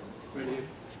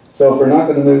 So if we're not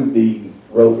going to move the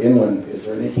road inland, is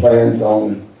there any plans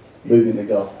on moving the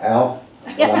Gulf out?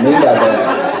 What I mean by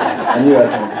that, I knew I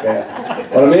was going to do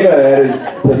that. What I mean by that is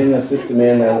putting a system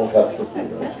in that will help with the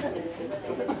erosion.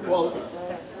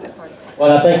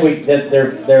 Well, I think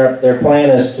their plan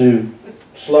is to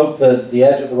slope the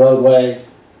edge of the roadway,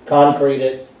 concrete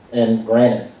it, and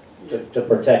granite to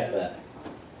protect that.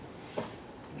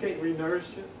 Can't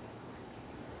re-nourish it?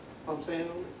 I'm saying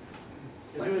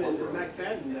they're doing it in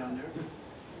McFadden down there.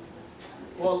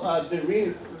 Well, the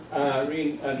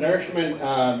nourishment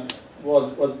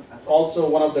was also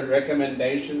one of the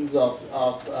recommendations of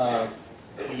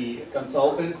the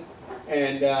consultant,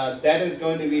 and that is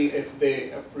going to be, if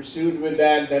they pursued with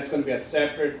that, that's going to be a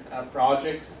separate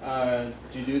project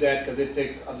to do that, because it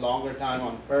takes a longer time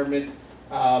on permit.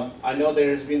 I know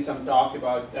there's been some talk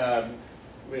about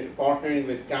partnering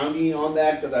with county on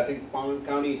that, because I think Palm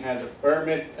County has a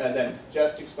permit that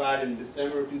just expired in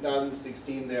December of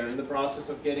 2016. They're in the process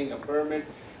of getting a permit.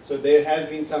 So there has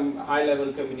been some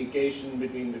high-level communication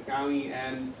between the county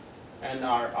and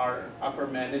our upper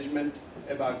management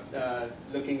about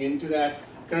looking into that.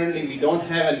 Currently, we don't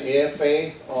have an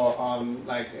AFA or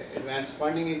like advanced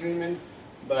funding agreement,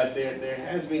 but there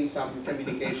has been some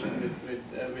communication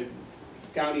with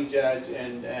county judge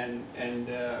and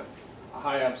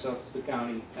high-ups of the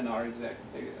county and our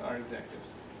executives.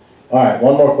 All right,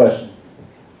 one more question.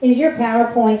 Is your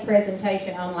PowerPoint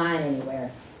presentation online anywhere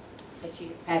that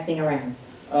you're passing around?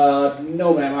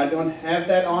 No, ma'am, I don't have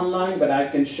that online, but I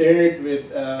can share it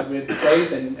with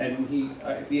Said, and he,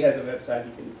 if he has a website,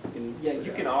 he can. Yeah,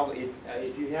 you can all.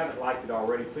 If you haven't liked it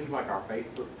already, please like our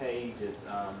Facebook page. It's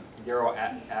Daryl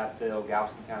Atfield,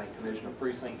 Galveston County Commissioner,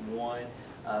 Precinct 1.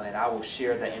 And I will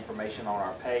share that information on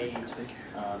our page.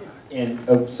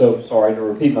 So sorry to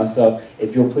repeat myself.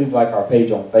 If you'll please like our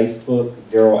page on Facebook,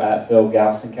 Daryl Atfield,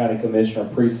 Galveston County Commissioner,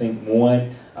 Precinct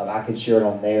 1. I can share it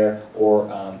on there, or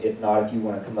if not, if you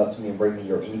want to come up to me and bring me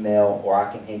your email, or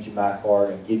I can hand you my card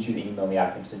and get you to email me,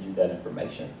 I can send you that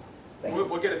information.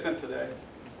 We'll get it sent today.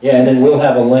 Yeah, and then we'll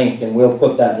have a link, and we'll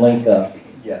put that link up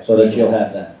so that you'll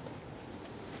have that.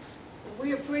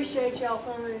 We appreciate y'all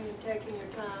coming and taking your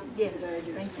time. Yes, thank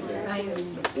you. We appreciate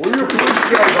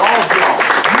all of y'all.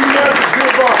 You never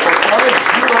give up, okay?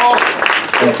 You're awesome.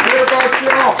 Let's hear about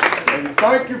y'all.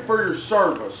 Thank you for your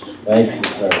service. Thank you,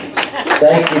 sir.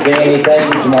 Thank you, Danny.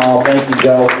 Thank you, Jamal. Thank you,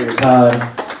 Joe, for your time.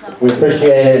 We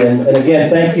appreciate it. And again,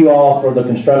 thank you all for the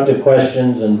constructive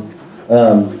questions. And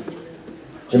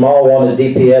Jamal wanted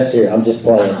DPS here. I'm just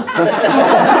playing.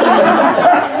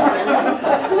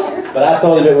 But I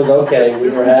told him it was okay.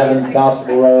 We were having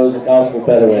Constable Rose and Constable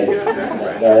Pettaway.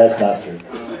 No, that's not true.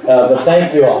 But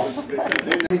thank you all.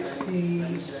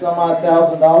 60 some odd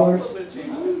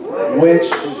 $1,000, which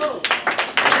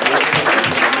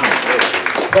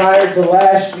prior to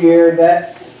last year,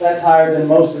 that's higher than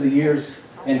most of the years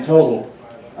in total.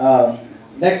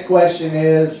 Next question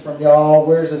is from y'all,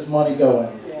 where's this money going?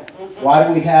 Why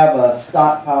do we have a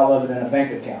stockpile of it in a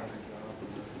bank account?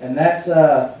 And that's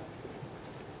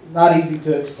not easy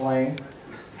to explain,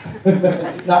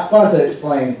 not fun to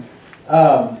explain.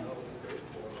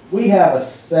 We have a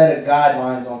set of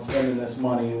guidelines on spending this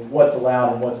money, what's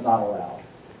allowed and what's not allowed.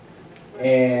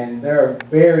 And there are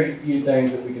very few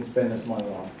things that we can spend this money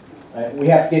on. We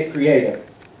have to get creative.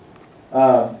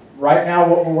 Right now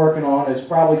what we're working on is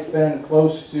probably spending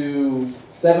close to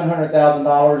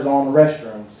 $700,000 on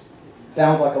restrooms.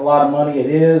 Sounds like a lot of money. It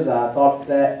is. I thought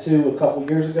that too a couple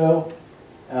years ago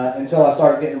until I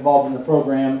started getting involved in the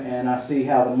program and I see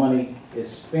how the money is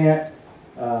spent.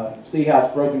 See how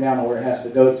it's broken down and where it has to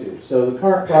go to. So the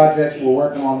current projects we're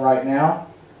working on right now,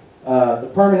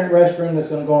 the permanent restroom that's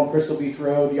going to go on Crystal Beach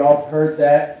Road, y'all have heard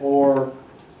that for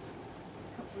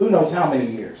who knows how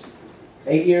many years.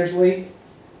 8 years, Lee?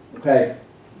 Okay.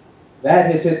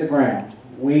 That has hit the ground.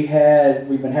 We've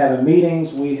been having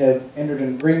meetings. We have entered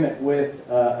an agreement with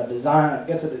a design, I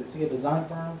guess is he a design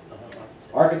firm?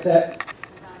 Architect.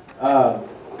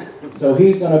 So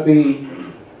he's going to be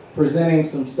presenting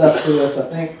some stuff to us, I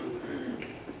think,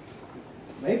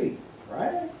 maybe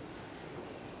Friday?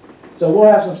 So we'll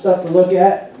have some stuff to look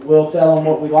at. We'll tell him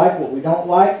what we like, what we don't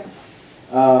like,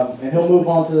 and he'll move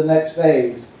on to the next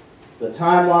phase. The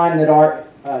timeline that our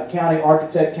county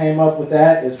architect came up with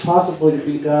that is possibly to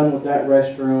be done with that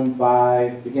restroom by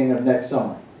beginning of next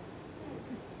summer.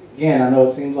 Again, I know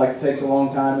it seems like it takes a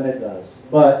long time, and it does,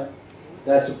 but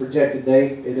that's the projected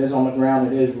date. It is on the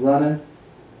ground. It is running.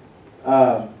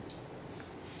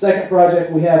 Second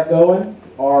project we have going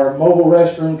are mobile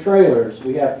restroom trailers.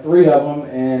 We have 3 of them,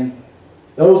 and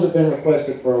those have been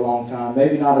requested for a long time.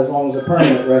 Maybe not as long as a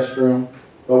permanent restroom,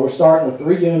 but we're starting with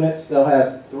 3 units. They'll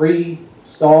have 3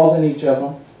 stalls in each of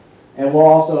them, and we'll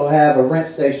also have a rent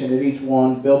station at each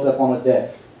one built up on a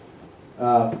deck.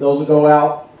 Those will go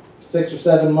out 6 or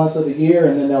 7 months of the year,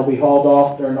 and then they'll be hauled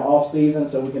off during the off season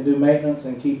so we can do maintenance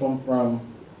and keep them from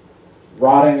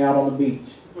rotting out on the beach.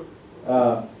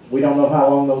 We don't know how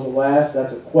long those will last.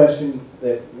 That's a question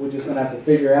that we're just going to have to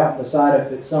figure out and decide if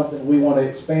it's something we want to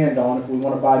expand on, if we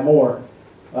want to buy more.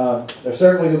 They're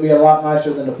certainly going to be a lot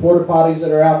nicer than the porta potties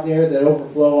that are out there that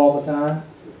overflow all the time.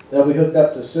 They'll be hooked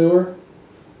up to sewer,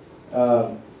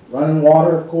 running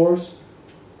water, of course,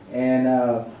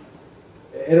 and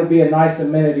it'll be a nice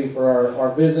amenity for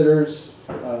our visitors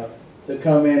to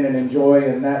come in and enjoy,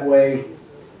 and that way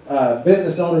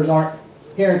business owners aren't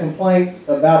hearing complaints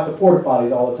about the porta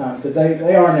potties all the time, because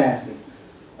they are nasty.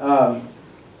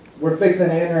 We're fixing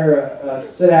to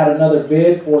sit out another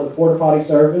bid for the porta potty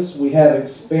service. We have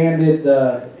expanded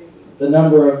the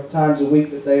number of times a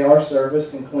week that they are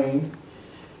serviced and cleaned.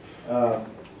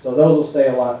 So those will stay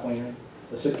a lot cleaner.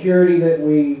 The security that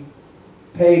we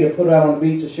pay to put out on the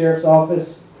beach, the sheriff's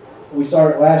office, we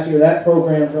started last year. That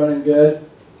program's running good.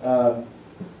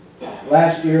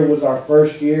 Last year was our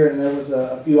first year, and there was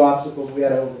a few obstacles we had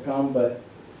to overcome, but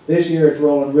this year it's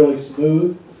rolling really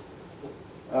smooth.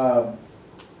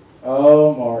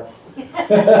 Oh, Mark.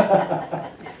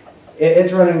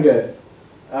 It's running good.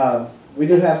 We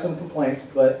do have some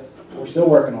complaints, but we're still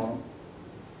working on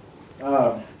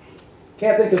them.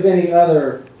 Can't think of any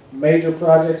other major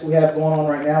projects we have going on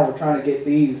right now. We're trying to get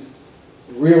these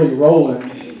really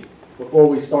rolling before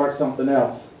we start something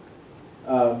else.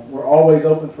 We're always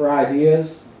open for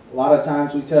ideas. A lot of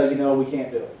times we tell you no, we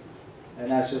can't do it. And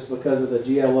that's just because of the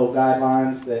GLO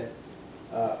guidelines that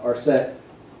are set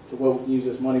to what we can use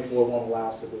this money for won't allow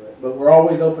us to do it. But we're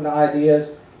always open to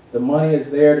ideas. The money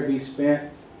is there to be spent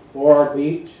for our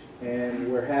beach,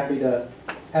 and we're happy to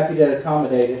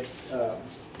accommodate it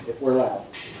if we're allowed.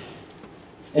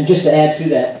 And just to add to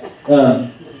that,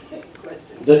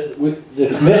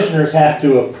 the commissioners have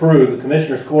to approve, the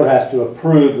commissioners court has to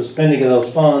approve the spending of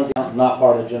those funds, not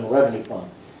part of the general revenue fund.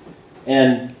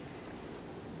 And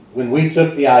when we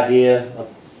took the idea of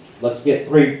let's get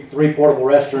three portable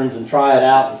restrooms and try it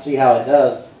out and see how it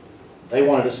does, they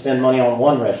wanted to spend money on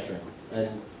one restroom.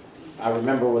 And I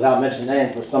remember, without mentioning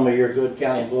names, but some of your good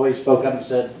county employees spoke up and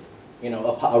said, you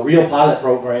know, a real pilot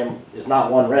program is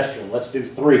not one restroom. Let's do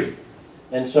 3.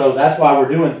 And so that's why we're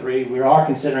doing 3. We are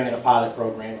considering it a pilot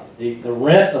program. The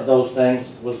rent of those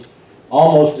things was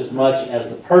almost as much as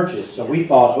the purchase. So we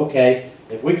thought, okay,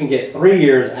 if we can get 3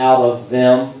 years out of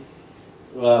them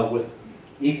with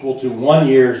equal to 1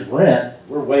 year's rent,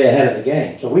 we're way ahead of the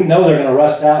game. So we know they're going to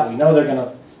rust out. We know they're going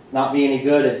to not be any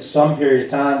good at some period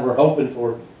of time. We're hoping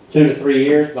for 2 to 3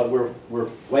 years, but we're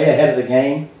way ahead of the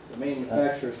game. The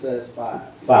manufacturer says 5.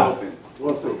 5.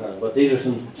 We'll see. But these are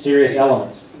some serious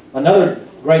elements. Another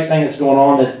great thing that's going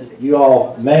on that you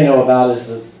all may know about is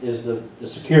the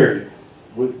security.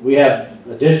 We have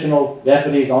additional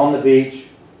deputies on the beach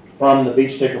from the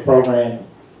beach sticker program.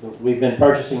 We've been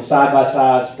purchasing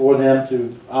side-by-sides for them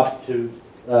to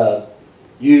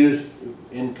use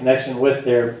in connection with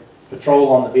their patrol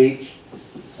on the beach.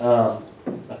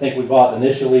 I think we bought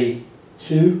initially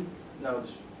 2. No, the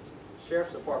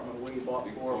sheriff's department, we bought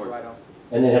 4 right off.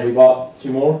 And then have we bought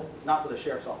 2 more? Not for the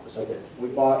sheriff's office. Okay.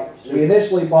 We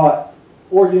initially bought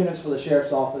 4 units for the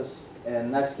sheriff's office,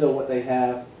 and that's still what they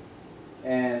have.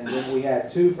 And then we had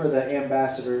 2 for the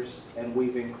ambassadors, and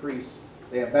we've increased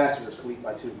the ambassadors' fleet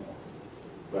by 2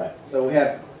 more. Right. So we have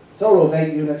a total of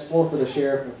 8 units, 4 for the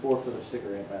sheriff and 4 for the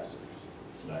sticker ambassadors.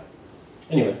 Right.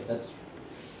 Anyway, that's,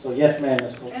 so yes, ma'am,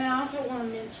 Ms. Cole. And I also want to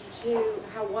mention too,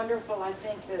 how wonderful I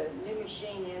think the new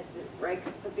machine is that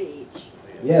rakes the beach.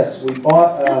 Yes, we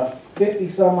bought a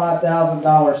 $50-some-odd-thousand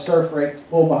surf rake to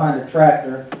pull behind a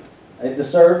tractor. It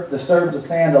disturbs the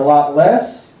sand a lot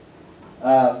less,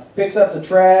 picks up the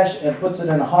trash and puts it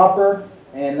in a hopper,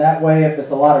 and that way if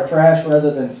it's a lot of trash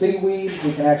rather than seaweed,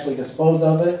 we can actually dispose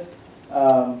of it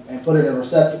and put it in a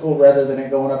receptacle rather than it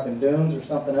going up in dunes or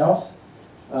something else.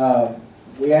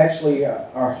 We actually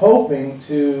are hoping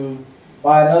to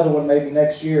buy another one maybe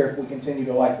next year if we continue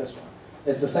to like this one.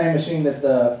 It's the same machine that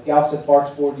the Galveston Parks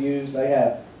Board used. They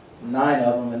have 9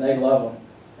 of them and they love them.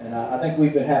 And I think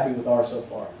we've been happy with ours so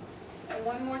far. And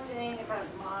one more thing, if I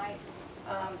might,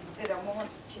 that I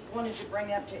wanted to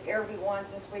bring up to everyone,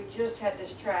 since we just had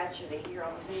this tragedy here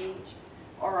on the beach,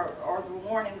 are the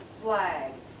warning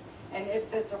flags. And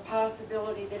if there's a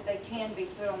possibility that they can be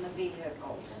put on the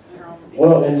vehicles here on the beach.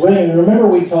 Well, and Winnie, remember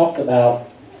we talked about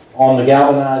on the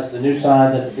galvanized, the new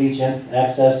signs at the beach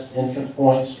access entrance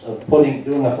points of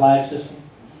doing a flag system?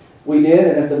 We did,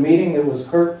 and at the meeting it was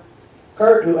Kurt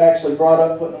who actually brought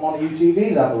up putting them on the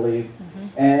UTVs, I believe.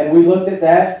 And we looked at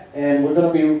that, and we're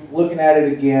going to be looking at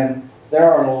it again.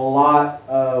 There are a lot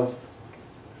of,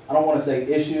 I don't want to say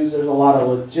issues, there's a lot of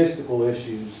logistical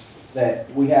issues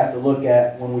that we have to look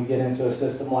at when we get into a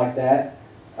system like that.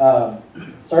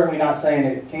 Certainly not saying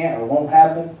it can't or won't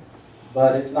happen,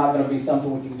 but it's not going to be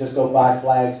something we can just go buy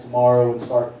flags tomorrow and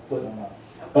start putting them up.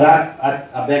 But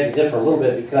I beg to differ a little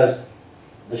bit because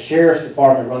the sheriff's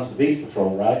department runs the beach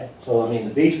patrol, right? So, I mean,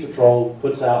 the beach patrol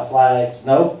puts out flags.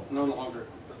 No? No longer.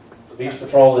 The beach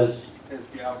patrol is? Is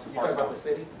Galveston You talking about the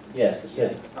city? Yes, the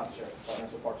city. It's not the sheriff's department,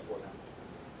 it's the Parks Board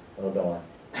now. Oh, darn.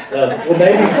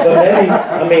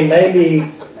 Well,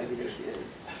 maybe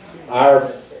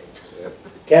our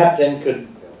captain could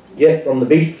get from the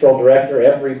beach patrol director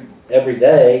every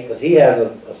day, because he has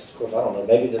of course, I don't know,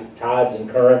 maybe the tides and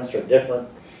currents are different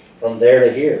from there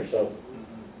to here. So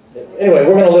anyway,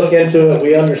 we're going to look into it.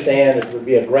 We understand it would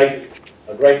be a great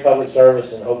public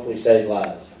service and hopefully save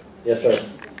lives. Yes, sir.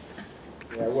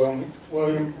 Yeah, well,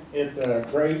 William, it's a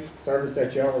great service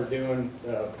that y'all are doing.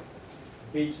 The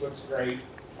beach looks great,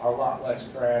 a lot less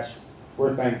trash.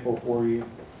 We're thankful for you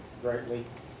greatly.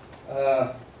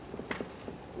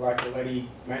 Like the lady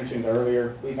mentioned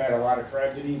earlier, we've had a lot of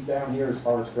tragedies down here as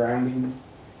far as drownings.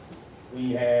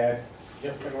 We had,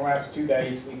 just in the last 2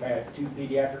 days, we've had 2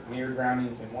 pediatric near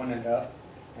drownings and 1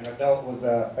 an adult was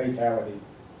a fatality.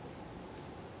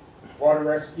 Water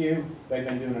rescue, they've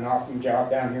been doing an awesome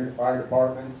job down here at the fire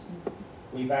departments.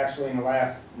 We've actually, in the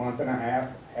last month and a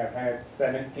half, have had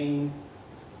 17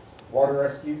 water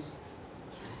rescues,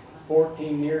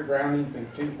 14 near drownings,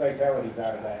 and 2 fatalities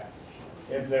out of that.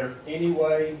 Is there any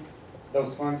way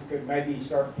those funds could maybe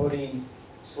start putting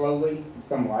slowly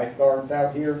some lifeguards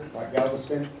out here, like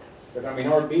Galveston? Because, I mean,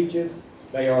 our beaches,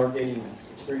 they are getting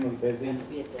extremely busy.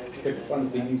 Could the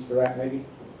funds be used for that, maybe?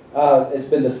 It's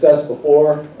been discussed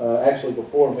before, actually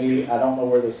before me. I don't know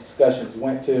where those discussions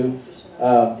went to.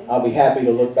 I'll be happy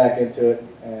to look back into it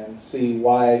and see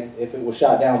why, if it was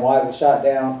shot down, why it was shot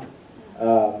down,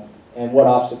 and what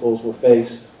obstacles were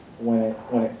faced when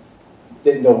it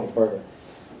didn't go any further.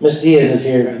 Ms. Diaz is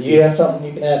here. Do you have something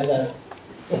you can add to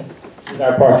that? She's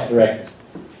our Parks Director.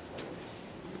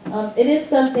 It is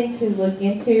something to look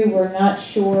into. We're not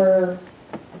sure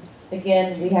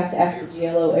again, we have to ask the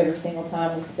GLO every single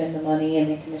time we spend the money, and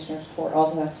the Commissioner's Court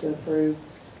also has to approve.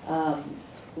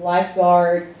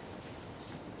 Lifeguards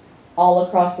all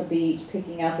across the beach,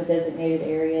 picking out the designated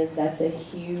areas, that's a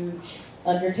huge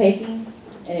undertaking,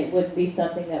 and it wouldn't be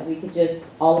something that we could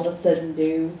just all of a sudden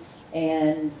do,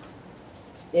 and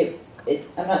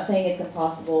I'm not saying it's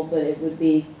impossible, but it would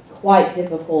be quite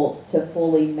difficult to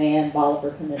fully man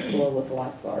Bolivar Peninsula with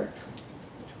lifeguards.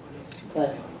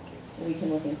 But we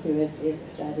can look into it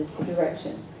if that is the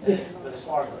direction. But as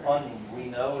far as the funding, we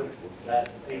know if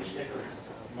that beach sticker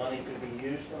money could be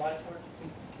used for lifeguards?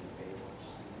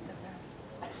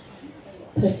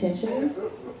 Potentially.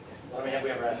 I mean, have we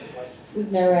ever asked the question?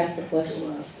 We've never asked the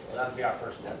question. Well, that'd be our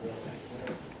first step.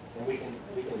 And we can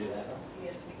do that, huh?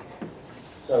 Yes, we can.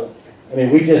 So, I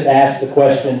mean, we just asked the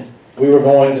question, we were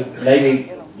going to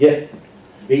maybe get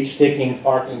beach sticking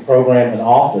parking program in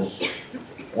office,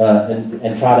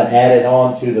 and try to add it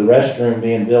on to the restroom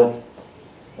being built,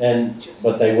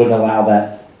 but they wouldn't allow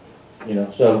that, you know,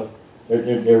 so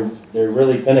they're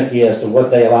really finicky as to what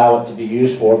they allow it to be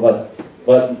used for, but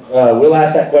we'll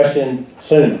ask that question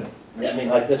soon. I mean,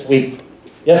 like this week.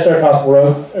 Yes, sir, Constable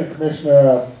Rose. Hey,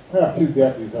 Commissioner, I have two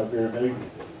deputies up here, and they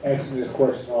ask me this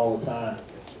question all the time.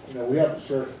 You know, we have the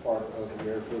sheriff's department over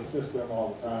here to assist them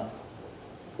all the time.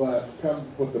 But come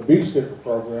with the beach sticker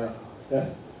program,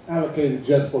 that's allocated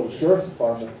just for the sheriff's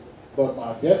department, but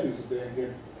my deputies are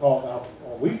getting called out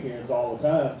on weekends all the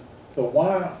time. So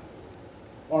why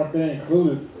aren't they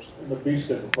included in the beach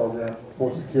sticker program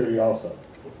for security also?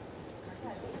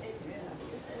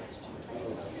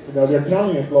 You know, they're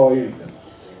county employees.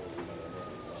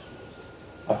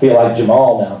 I feel like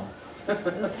Jamal now. I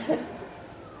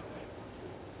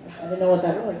didn't know what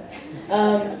that was.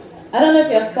 I don't know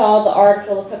if y'all saw the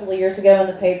article a couple of years ago in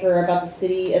the paper about the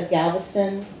city of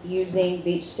Galveston using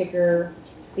beach sticker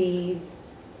fees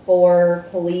for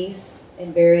police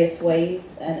in various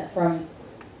ways and from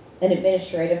an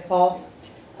administrative cost.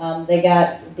 They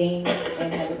got dinged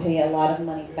and had to pay a lot of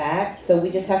money back. So we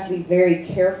just have to be very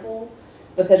careful,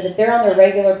 because if they're on their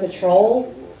regular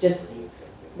patrol, just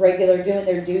regular doing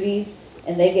their duties,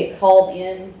 and they get called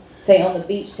in, say on the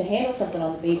beach, to handle something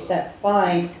on the beach, that's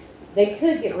fine. They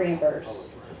could get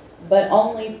reimbursed, but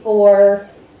only for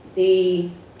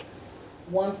the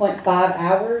 1.5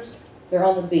 hours they're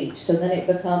on the beach. So then it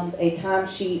becomes a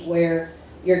timesheet where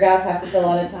your guys have to fill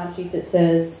out a timesheet that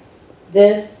says,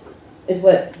 this is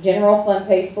what general fund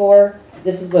pays for,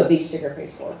 this is what beach sticker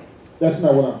pays for. That's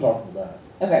not what I'm talking about.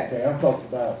 Okay. Okay, I'm talking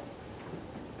about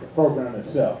the program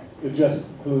itself. It just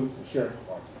includes the sheriff's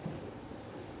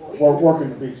department. Working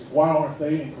the beaches. Why aren't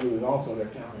they included also, their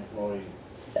county employees?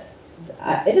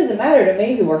 It doesn't matter to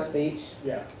me who works beach.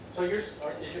 Yeah. So is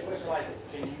your question like,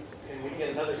 can we get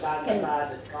another side by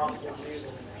side that constables use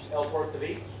and help work the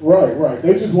beach? Right.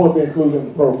 They just want to be included in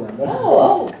the program.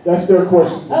 That's their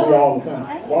question to me all the time.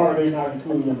 Why are they not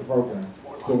included in the program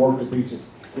to work the beaches?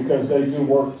 Because they do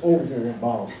work over here in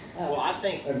Bolivar. Well, I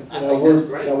think And that's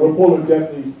great. we're pulling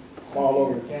deputies all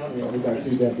over the county, and we got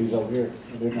two deputies over here,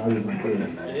 and they're not even included.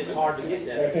 And it's hard to get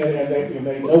that. And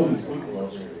they know these people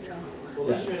over here. Well,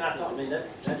 this should not talk, I mean, that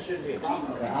shouldn't be a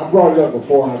problem. I brought it up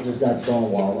before, and I just got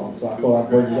stonewalled on, so I thought I'd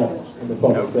bring it up in the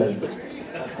public setting.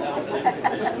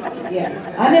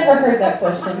 Yeah, I never heard that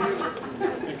question.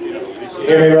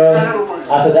 Hear me, Rose?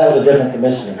 I said that was a different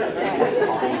commissioner.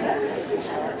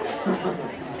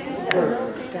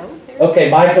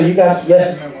 Okay, Michael, you got,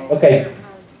 yes, okay.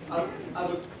 I have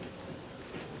a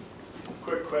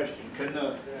quick question.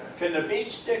 Can the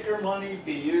beach sticker money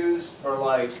be used for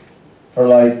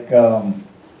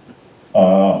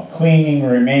cleaning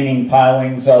remaining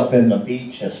pilings up in the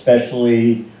beach,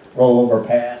 especially Rollover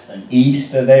Pass and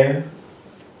east of there?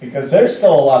 Because there's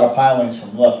still a lot of pilings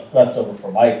from left over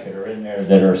from Ike that are in there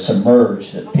that are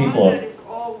submerged that people That is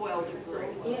all well debris.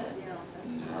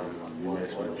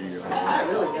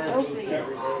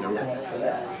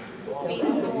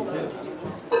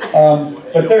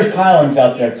 But there's pilings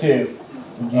out there too,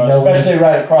 especially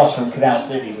right across from Canal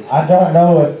City. I don't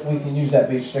know if we can use that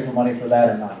beach sticker money for that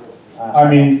or not. I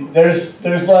mean, there's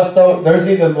even left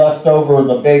over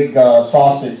the big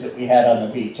sausage that we had on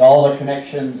the beach. All the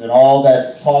connections and all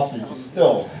that sausage is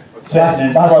still sitting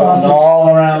and floating all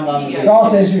around on the beach.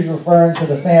 Sausage is referring to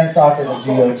the sand socket of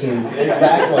GO2.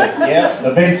 Exactly. Yep.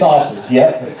 The big sausage.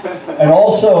 Yep. And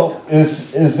also,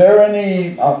 is there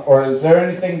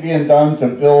anything being done to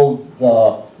build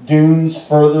the dunes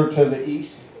further to the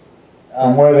east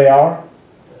from where they are?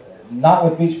 Not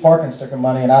with beach parking sticker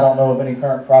money, and I don't know of any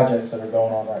current projects that are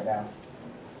going on right now.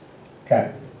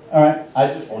 Okay. All right. I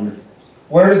just wondered,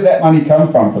 where does that money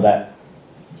come from for that?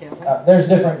 There's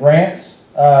different grants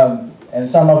and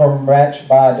some of them are matched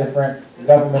by different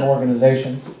government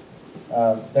organizations.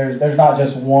 There's not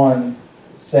just one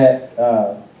set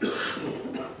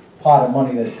pot of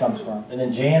money that it comes from. And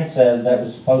then Jan says that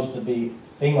was supposed to be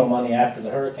FEMA money after the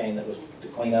hurricane that was to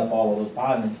clean up all of those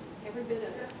ponding. Every bit of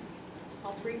it.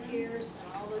 All 3 piers and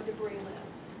all the debris left.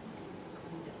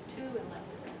 2 and left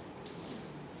the rest.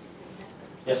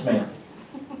 Yes, ma'am.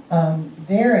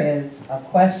 There is a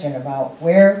question about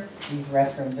where these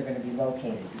restrooms are going to be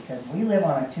located, because we live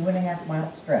on a 2.5-mile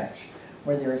stretch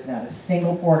where there is not a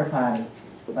single porta potty,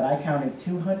 but I counted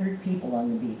 200 people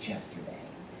on the beach yesterday.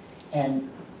 And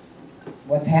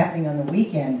what's happening on the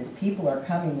weekend is people are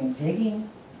coming and digging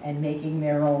and making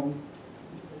their own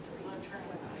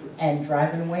and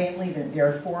driving away and leaving. There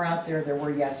are 4 out there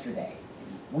were yesterday.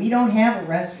 We don't have a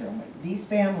restroom. These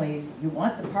families, you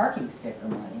want the parking sticker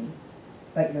money,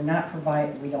 but you're not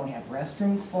providing, we don't have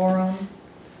restrooms for them.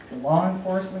 The law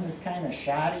enforcement is kind of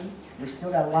shoddy. We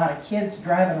still got a lot of kids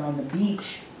driving on the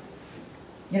beach.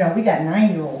 You know, we got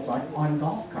 9-year-olds on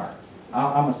golf carts.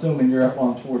 I'm assuming you're up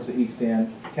on towards the east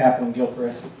end, Kaplan,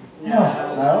 Gilchrist. No,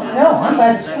 I'm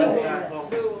by the school.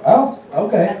 Oh,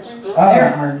 okay.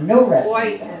 There are no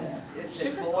restrooms.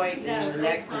 It's at Boyd, and the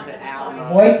next one's at Alamo.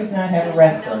 Boyd does not have a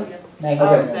restroom.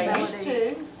 They used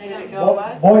to. Did it go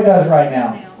away? Boyd does right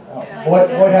now.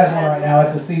 Boyd has one right now.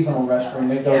 It's a seasonal restroom.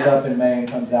 It goes up in May and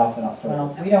comes out in October.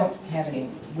 Well, we don't have any.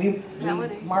 We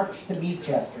marched the beach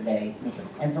yesterday,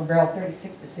 and from barrel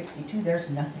 36 to 62, there's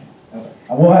nothing. Okay.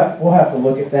 We'll have to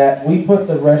look at that. We put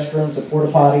the restrooms, the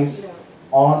porta potties,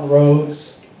 on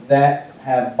roads that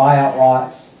have buyout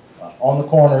lots on the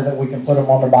corner that we can put them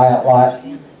on the buyout lot.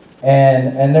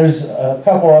 And there's a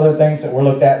couple other things that were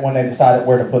looked at when they decided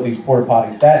where to put these porta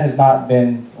potties. That has not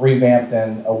been revamped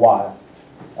in a while.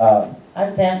 I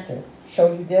was asked to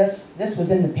show you this. This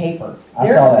was in the paper. I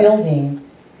saw that. They're building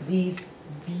these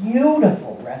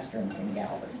beautiful restrooms in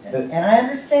Galveston. And I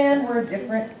understand we're a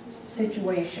different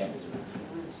situation.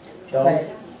 But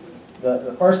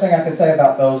The first thing I can say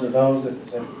about those are those,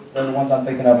 if they're the ones I'm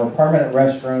thinking of, are permanent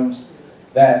restrooms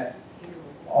that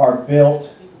are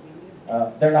built,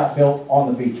 they're not built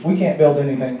on the beach. We can't build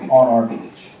anything on our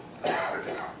beach,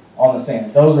 on the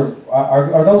sand. Those are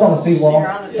those on the seawall?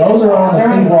 Those are on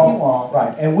the seawall,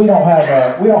 right? And we don't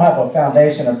have a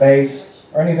foundation, a base,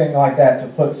 or anything like that to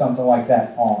put something like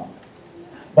that on.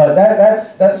 But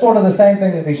that's sort of the same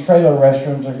thing that these trailer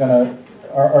restrooms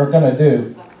are gonna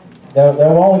do. They'll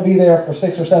only be there for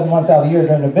 6 or 7 months out of the year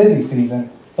during the busy season,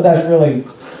 but that's really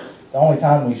the only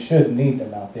time we should need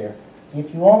them out there.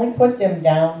 if you only put them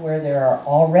down where there are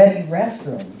already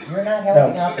restrooms, you're not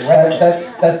helping out the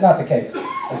restrooms. That's not the case.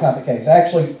 That's not the case.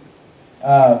 Actually, 2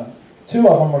 of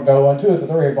them are going, 2 of the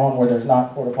 3 are going where there's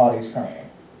not porta potties currently.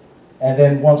 And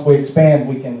then once we expand,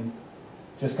 we can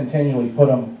just continually put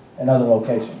them in other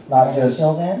locations, not just.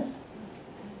 Until then?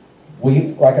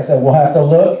 Like I said, we'll have to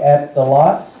look at the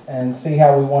lots and see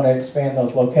how we want to expand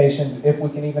those locations, if we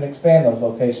can even expand those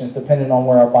locations, depending on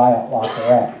where our buyout lots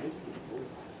are at.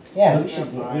 Yeah, we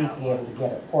should at least be able to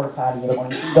get a porta potty in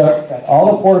one.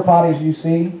 All the porta potties you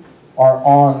see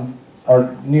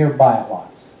are near buyout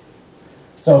lots.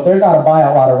 So if there's not a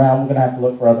buyout lot around, we're going to have to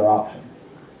look for other options.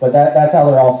 But that's how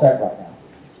they're all set right now.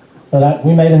 But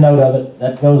we made a note of it.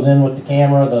 That goes in with the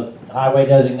camera, the highway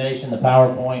designation, the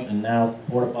PowerPoint, and now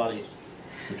porta potties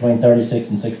between 36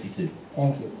 and 62.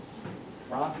 Thank you.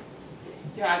 Ron?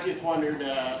 Yeah, I just wondered,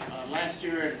 last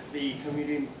year at the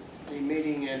community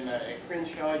meeting at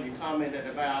Crenshaw, you commented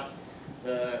about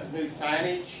the new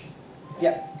signage.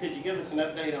 Yep. Could you give us an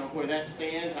update on where that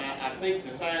stands? I think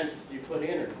the signs you put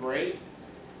in are great,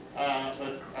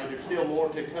 but are there still more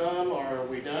to come, or are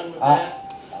we done with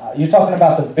that? You're talking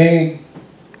about the big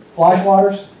fly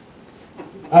swatters?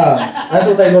 That's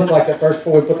what they look like at first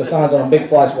before we put the signs on them, big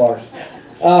fly swatters.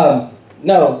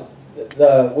 No,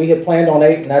 we had planned on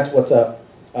 8 and that's what's up.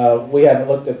 We haven't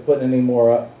looked at putting any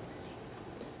more up.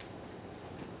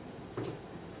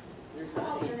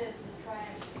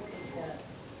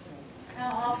 How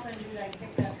often do they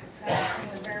pick up the trash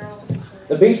in the barrels?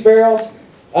 The beach barrels,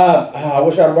 I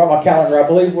wish I'd brought my calendar. I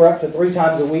believe we're up to 3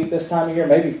 times a week this time of year,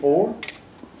 maybe 4.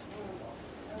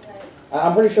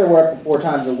 I'm pretty sure we're up to 4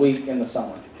 times a week in the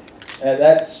summer.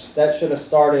 That should have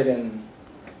started in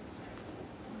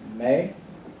May,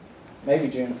 maybe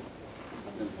June.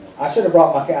 I wish I'd have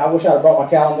brought my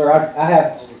calendar. I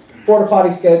have porta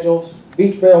potty schedules,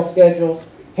 beach barrel schedules,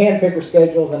 hand picker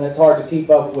schedules, and it's hard to keep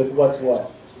up with what's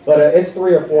what. But it's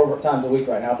 3 or 4 times a week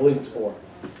right now. I believe it's 4.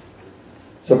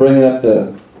 So bringing up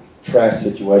the trash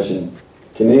situation,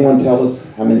 can anyone tell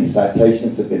us how many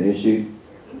citations have been issued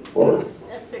for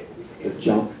the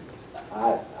junk?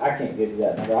 I can't give you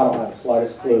that number. I don't have the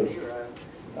slightest clue.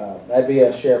 That'd be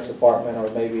a sheriff's department or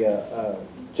maybe a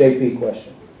JP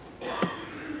question.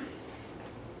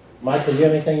 Michael, you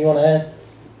have anything you want to add?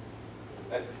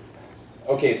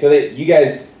 Okay, so that you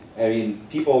guys, I mean,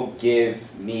 people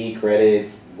give me credit,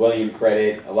 William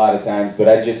credit a lot of times, but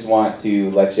I just want to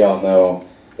let y'all know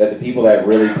that the people that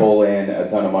really pull in a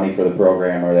ton of money for the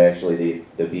program are actually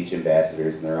the beach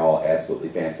ambassadors, and they're all absolutely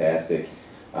fantastic.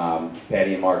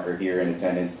 Patty and Mark are here in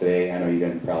attendance today. I know you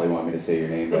didn't probably want me to say your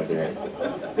name, but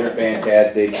they're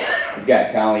fantastic. We've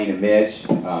got Colleen and Mitch.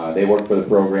 They work for the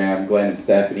program. Glenn and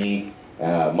Stephanie,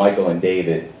 Michael and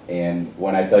David. And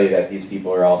when I tell you that these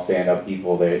people are all stand-up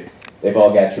people, they've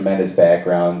all got tremendous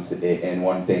backgrounds in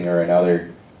one thing or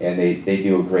another. And they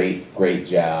do a great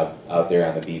job out there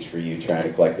on the beach for you, trying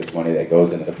to collect this money that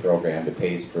goes into the program that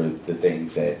pays for the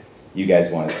things that you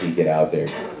guys want to see get out there.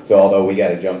 So although we got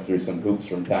to jump through some hoops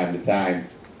from time to time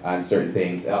on certain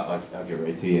things, I'll get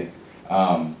right to you.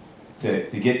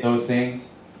 To get those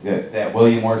things that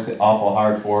William works awful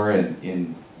hard for, and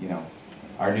you know,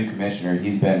 our new commissioner,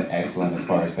 he's been excellent as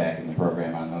far as backing the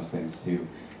program on those things too.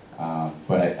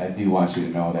 But I do want you to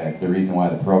know that the reason why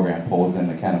the program pulls in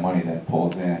the kind of money that it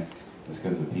pulls in is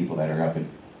because of the people that are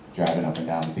driving up and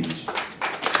down the beach.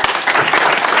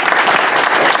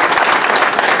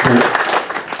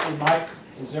 Hey Mike,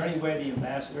 is there any way the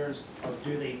ambassadors, or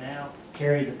do they now,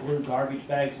 carry the blue garbage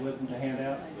bags with them to hand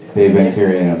out? They've been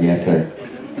carrying them, yes sir.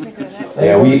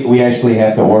 Yeah, we actually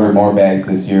have to order more bags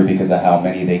this year because of how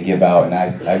many they give out, and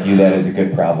I view that as a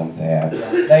good problem to have.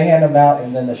 They hand them out,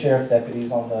 and then the sheriff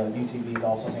deputies on the UTVs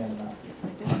also hand them out.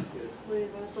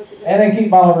 And then Keep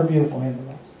Bolivar Beautiful hands them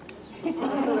out.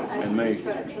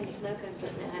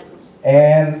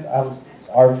 And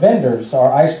our vendors,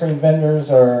 our ice cream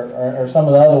vendors, or some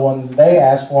of the other ones, they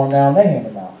ask for them now and they hand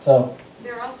them out. So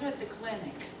They're also at the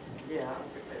clinic. Yeah.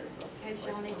 In case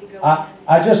y'all need to go.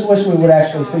 I just wish we would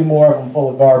actually see more of them full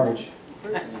of garbage.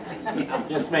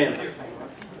 Yes, ma'am.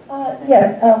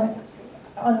 Yes,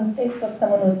 on Facebook,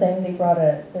 someone was saying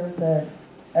there was a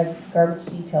garbage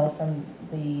detail from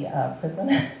the prison.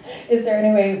 Is there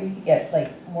any way we could get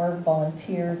like more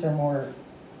volunteers or more?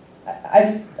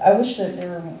 I wish that there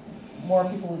were more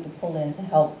people we could pull in to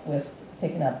help with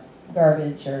picking up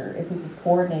garbage, or if we could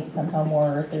coordinate somehow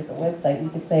more, or if there's a website we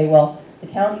could say, well, the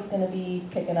county's going to be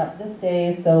picking up this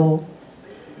day, so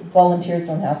volunteers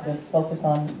don't have to focus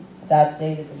on that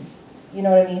day. You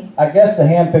know what I mean? I guess the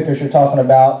hand pickers you're talking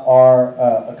about are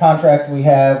a contract we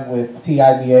have with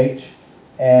TIBH,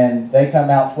 and they come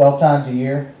out 12 times a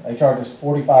year. They charge us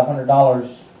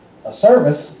 $4,500 a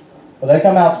service, but they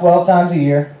come out 12 times a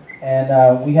year,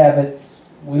 and we have it.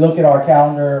 We look at our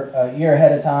calendar a year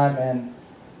ahead of time and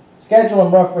schedule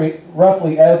them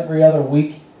roughly every other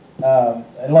week.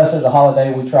 Unless there's a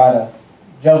holiday, we try to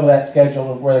juggle that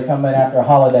schedule where they come in after a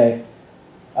holiday.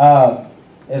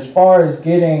 As far as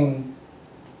getting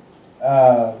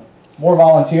more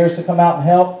volunteers to come out and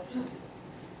help,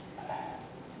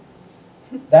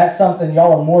 that's something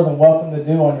y'all are more than welcome to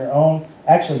do on your own.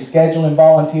 Actually scheduling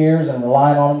volunteers and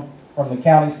relying on them from the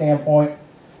county standpoint,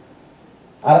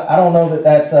 I don't know that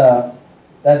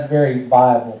that's very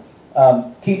viable.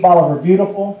 Keep Bolivar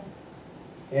Beautiful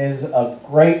is a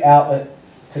great outlet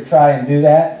to try and do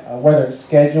that, whether it's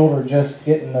scheduled or just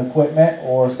getting the equipment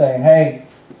or saying, hey,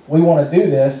 we want to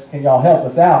do this, can y'all help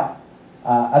us out?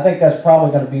 I think that's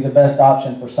probably going to be the best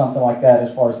option for something like that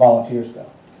as far as volunteers go.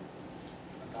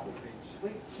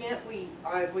 Can't we,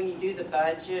 when you do the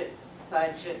budget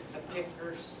the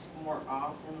pickers more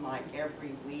often, like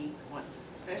every week,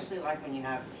 especially like when you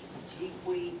have Jeep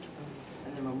Week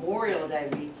and the Memorial Day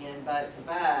weekend back to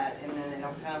back, and then they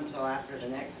don't come till after the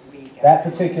next week. That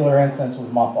particular instance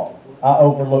was my fault. I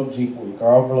overlooked Jeep Week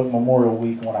or overlooked Memorial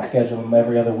Week when I scheduled them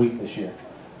every other week this year.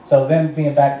 So them not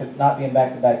being back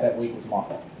to back that week was my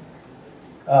fault.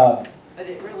 But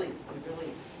it really,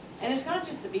 and it's not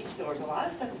just the beach goers. A lot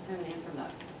of stuff is coming in from the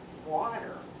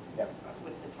water. Yep.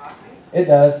 With the tide. It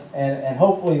does, and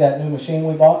hopefully that new machine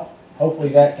we bought, hopefully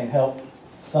that can help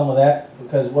some of that,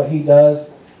 because what he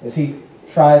does is he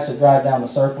tries to drive down the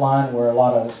surf line where a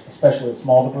lot of, especially the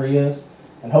small debris is,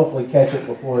 and hopefully catch it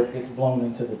before it gets blown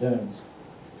into the dunes.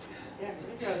 Yeah,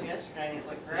 because we drove yesterday and it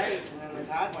looked great, and then the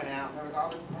tide went out and there was all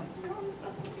this stuff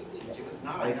on the beach. It was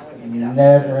nice. It's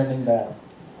never ending battle.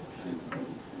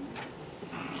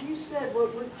 You said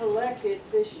what we collected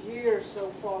this year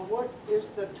so far. What is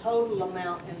the total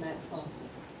amount in that fund?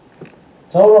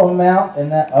 Total amount in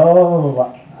that,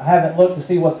 I haven't looked to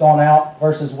see what's gone out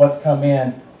versus what's come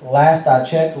in. Last I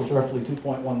checked was roughly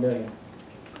 2.1 billion.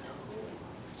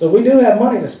 So we do have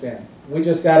money to spend. We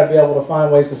just got to be able to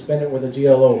find ways to spend it where the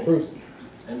GLO approves it.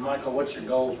 And Michael, what's your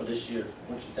goal for this year?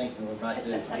 What you thinking we might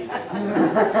do?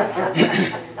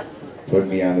 Put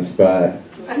me on the spot.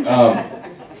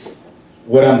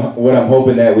 What I'm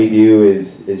hoping that we do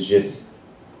is just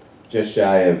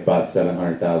shy of about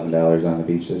 $700,000 on the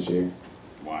beach this year. And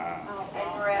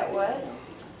we're at what?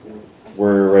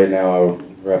 We're right now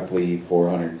roughly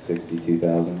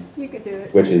 462,000. You could do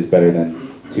it. Which is better than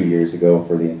 2 years ago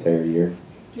for the entire year.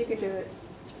 You could do it.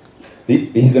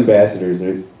 These ambassadors,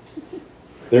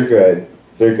 they're good.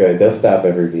 They're good. They'll stop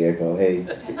every vehicle. Hey,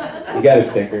 you got a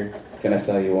sticker? Can I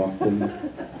sell you one, please?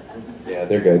 Yeah,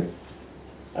 they're good.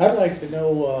 I'd like to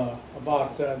know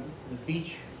about the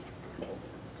beach.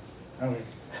 Okay.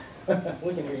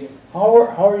 We can hear you. How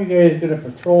are you guys going to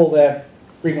patrol that,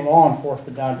 bring law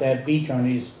enforcement down to that beach on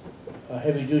these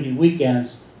heavy-duty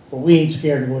weekends where we ain't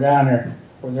scared to go down there,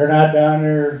 where they're not down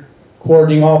there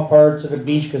cordoning off parts of the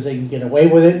beach because they can get away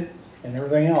with it and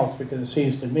everything else? Because it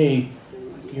seems to me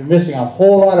you're missing a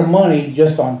whole lot of money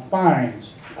just on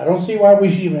fines. I don't see why we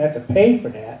should even have to pay for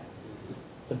that.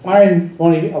 The fine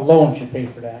money alone should pay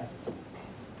for that.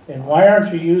 And why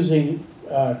aren't you using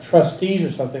trustees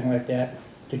or something like that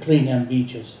to clean them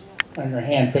beaches on your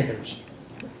hand pickers?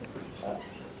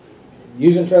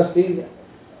 Using trustees,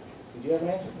 did you have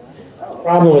an answer?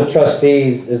 Problem with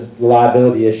trustees is the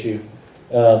liability issue.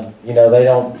 You know, they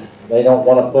don't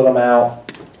want to put them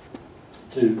out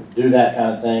to do that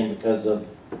kind of thing because of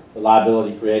the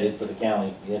liability created for the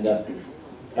county. You end up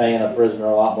paying a prisoner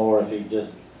a lot more if he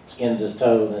just skins his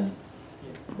toe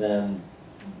than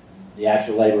the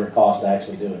actual labor and cost to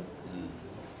actually do it.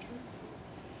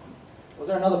 Was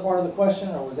there another part of the question,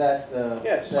 or was that?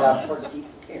 Yes. Go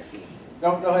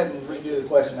ahead and redo the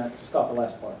question. I just caught the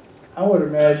last part. I would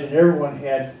imagine everyone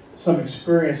had some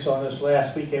experience on this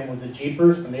last weekend with the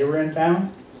Jeepers when they were in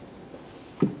town.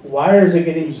 Why is it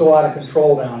getting so out of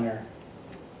control down there?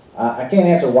 I can't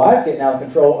answer why it's getting out of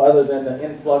control, other than the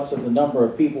influx of the number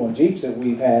of people in Jeeps that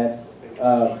we've had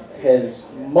has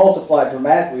multiplied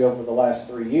dramatically over the last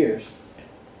 3 years.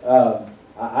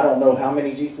 I don't know how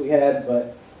many Jeeps we had,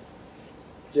 but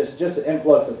just the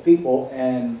influx of people,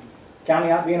 and county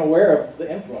not being aware of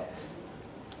the influx.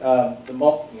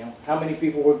 How many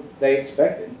people were they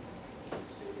expected?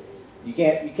 You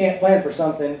can't plan for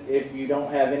something if you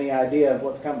don't have any idea of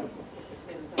what's coming.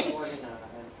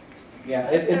 Yeah,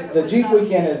 it's the Jeep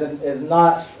weekend is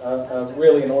not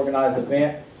really an organized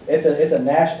event. It's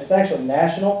actually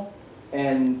national,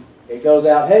 and it goes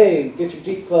out. Hey, get your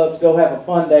Jeep clubs, go have a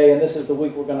fun day, and this is the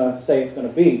week we're going to say it's going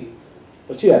to be.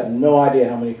 But you have no idea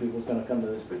how many people is going to come to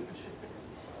this beach.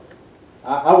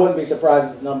 I wouldn't be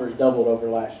surprised if the numbers doubled over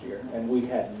last year, and we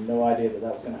had no idea that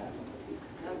was going to happen.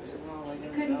 You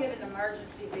couldn't get an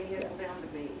emergency vehicle down the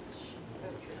beach.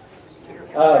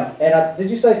 Did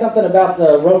you say something about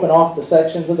the roping off the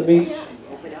sections of the beach?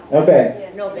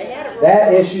 Okay. No, they had a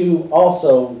That issue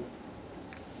also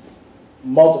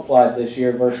multiplied this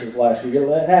year versus last year.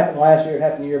 It happened last year, it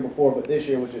happened the year before, but this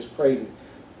year was just crazy.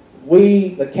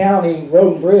 The county,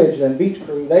 road and bridge, and beach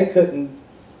crew, they couldn't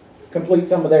complete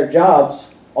some of their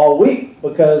jobs all week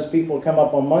because people would come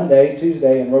up on Monday,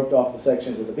 Tuesday, and roped off the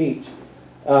sections of the beach.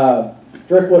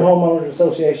 Driftwood Homeowners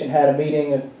Association had a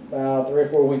meeting about 3 or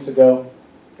 4 weeks ago,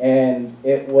 and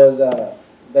it was,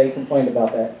 they complained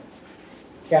about that.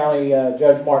 County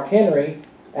Judge Mark Henry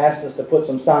asked us to put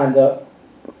some signs up.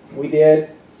 We did.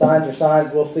 Signs are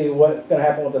signs. We'll see what's going to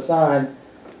happen with the sign.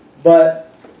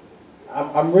 But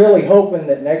I'm really hoping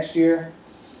that next year,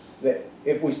 that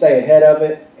if we stay ahead of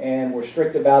it and we're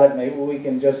strict about it, maybe we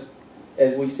can just,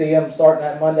 as we see them starting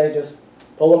that Monday, just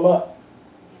pull them up.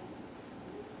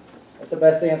 That's the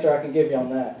best answer I can give you on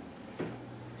that.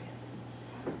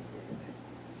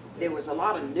 There was a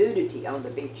lot of nudity on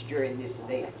the beach during this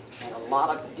event, and a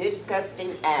lot of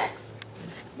disgusting acts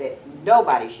that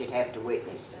nobody should have to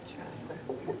witness.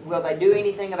 Will they do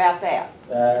anything about that? I'm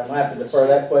going to have to defer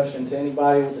that question to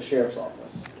anybody with the sheriff's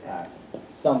office.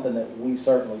 It's something that we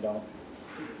certainly don't.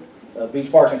 The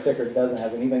beach parking sticker doesn't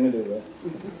have anything to do with it.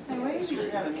 We should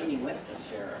have a meeting with the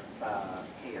sheriff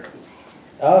here.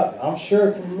 I'm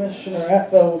sure Commissioner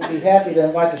Atfeld would be happy to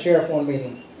invite the sheriff one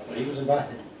meeting. He was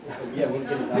invited. Yeah, we'll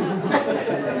get it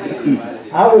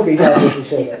done. I would be happy if you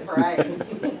showed up.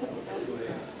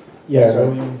 Yeah,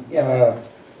 William.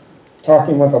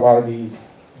 Talking with a lot of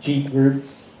these Jeep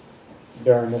groups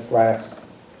during this last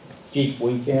Jeep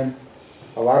weekend,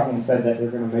 a lot of them said that they're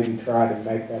going to maybe try to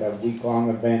make that a week-long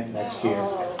event next year.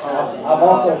 I've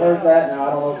also heard that. Now,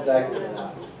 I don't know if it's accurate or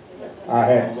not. I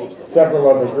had several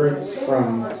other groups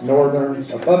from northern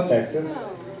above Texas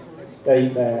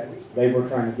state that they were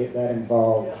trying to get that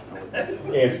involved.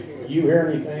 If you hear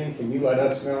anything, can you let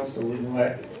us know so we can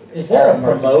let Is there a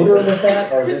promoter with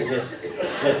that, or is it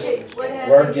just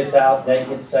word gets out, date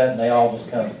gets set, and they all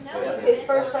just come? It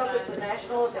first off, it's a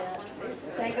national event.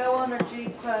 They go on their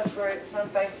Jeep Club groups on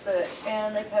Facebook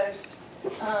and they post,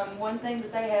 one thing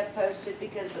that they have posted,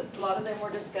 because a lot of them were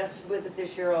disgusted with it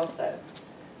this year also.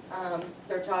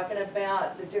 They're talking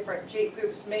about the different Jeep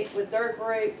groups meet with their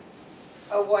group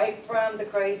away from the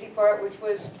crazy part, which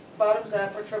was bottoms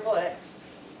up or triple X.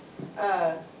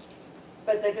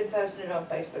 But they've been posting it on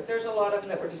Facebook. There's a lot of them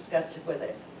that were disgusted with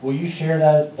it. Will you share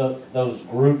that, those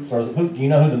groups, or do you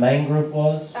know who the main group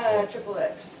was? Triple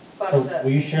X, So bottoms up.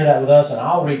 will you share that with us, and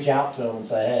I'll reach out to them and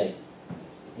say, hey,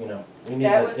 we need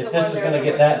to, if this is gonna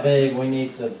get that big, we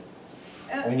need to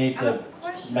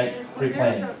make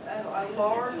pre-planning. When there's a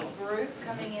large group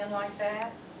coming in like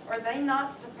that, are they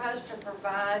not supposed to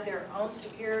provide their own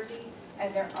security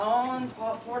and their own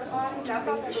porta potties? I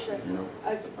thought that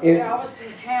was a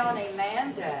Galveston County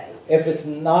mandate. If it's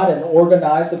not an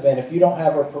organized event, if you don't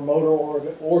have a promoter or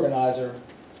organizer,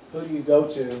 who do you go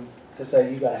to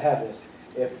say you gotta have this?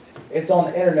 If it's on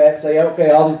the internet, say,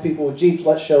 okay, all these people with Jeeps,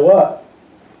 let's show up.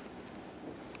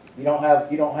 You don't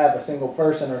have a single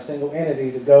person or a single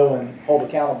entity to go and hold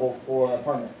accountable for a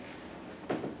permit.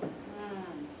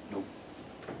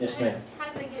 Yes, ma'am.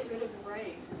 How did they get rid of the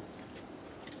raves?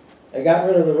 They got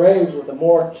rid of the raves with the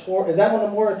moratorium. Is that when the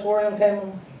moratorium came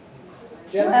on?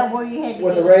 Jennifer? Well, you had to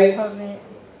With get the raves? a permit.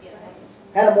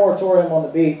 Had a moratorium on the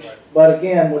beach, but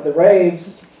again, with the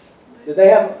raves, did they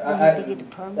have,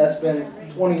 that's been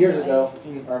 20 years ago,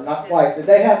 or not quite. Did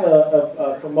they have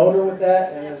a promoter with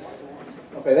that? And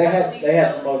okay, they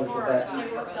had promoters with that.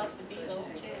 They worked off the beaches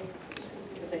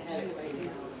too.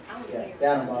 Yeah,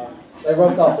 down in Bolivar. They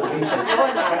roped off the beaches.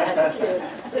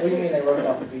 What do you mean they roped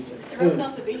off the beaches? They roped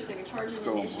off the beach, they were charging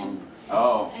admission.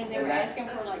 Oh. And they were asking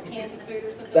for like cans of food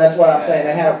or something. That's what I'm saying.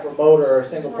 They had a promoter or a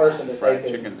single person that they could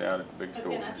chicken down at the big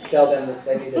store. tell them that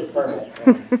they needed a permit.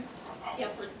 Yeah,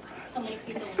 for so many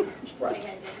people, Right. they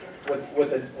had to.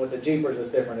 With the Jeepers,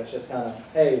 it's different. It's just kind of,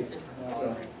 hey,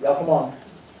 y'all come on.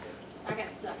 I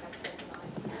got stuck, I spent the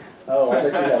night. Oh, I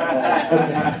bet you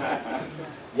got.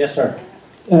 Yes, sir.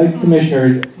 Commissioner,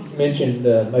 you mentioned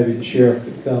maybe the sheriff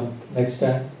could come next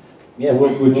time. Yeah,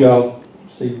 Would y'all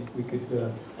see if we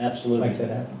could absolutely make that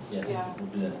happen? Yeah, we'll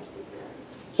do that.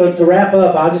 So to wrap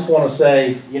up, I just want to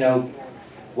say,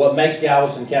 what makes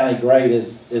Galveston County great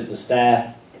is the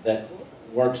staff that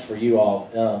works for you all.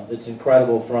 It's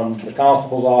incredible, from the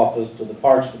constable's office to the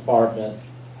parks department,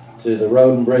 to the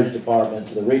road and bridge department,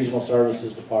 to the regional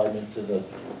services department, to the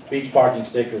beach parking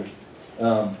stickers.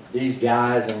 These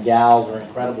guys and gals are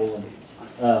incredible, and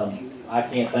I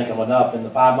can't thank them enough. In the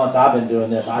 5 months I've been doing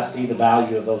this, I see the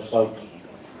value of those folks,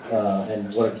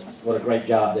 and what a great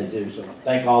job they do. So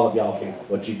thank all of y'all for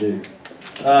what you do.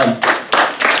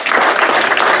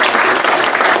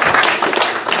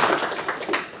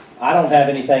 I don't have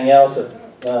anything else. If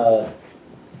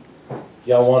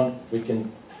y'all want, we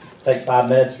can take 5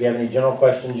 minutes. If you have any general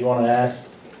questions you want to ask,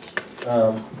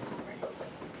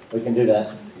 we can do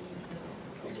that.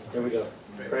 Here we go.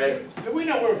 Craig? Do we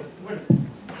know where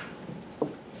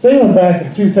FEMA back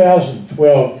in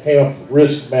 2012 came up with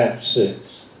Risk Map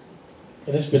 6,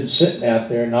 and it's been sitting out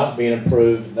there not being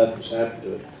approved and nothing's happened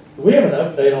to it. Do we have an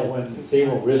update on when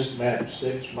FEMA Risk Map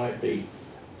 6 might be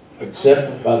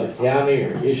accepted by the county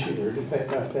or issued or anything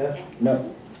like that?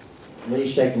 No.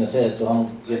 Lee's shaking his head, so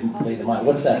I'm giving Lee the mic.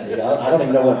 What's that, Lee? I don't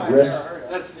even know what risk.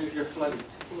 That's your flood.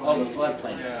 Oh, the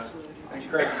floodplain. Yeah. And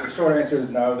correct, the short answer is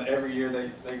no. That every year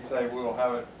they say we'll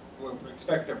have it, we'll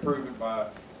expect to approve it by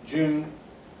June.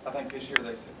 I think this year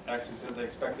they actually said they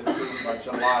expected to approve it by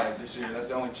July of this year. That's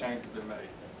the only change that's been made.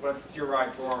 But you're right,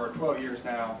 for 12 years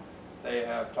now, they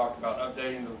have talked about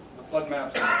updating the flood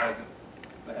maps, and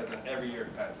it hasn't every year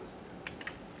it passes.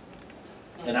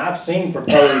 And I've seen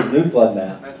proposed new flood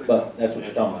maps, but that's what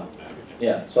you're talking about.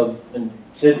 Yeah, so, and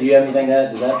Sid, do you have anything to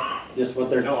add? Is that just what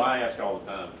they're? No, I ask all the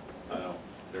time. I don't,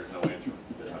 there's no answer.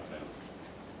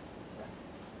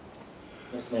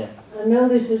 Yes, ma'am. I know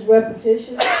this is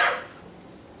repetition.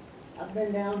 I've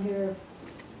been down here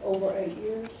over 8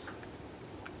 years.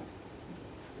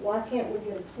 Why can't we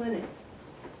get a clinic?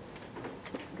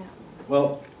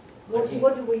 Well,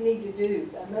 What do we need to do?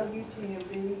 I know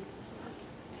UTMB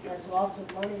has lots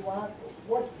of money.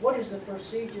 What is the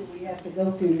procedure we have to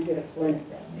go through to get a clinic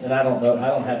down here? And I don't know, I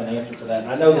don't have an answer to that.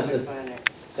 I know that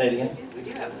say it again? We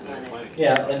do have a clinic.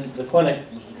 Yeah, and the clinic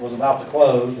was about to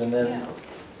close, and then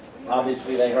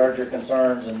obviously they heard your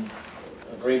concerns and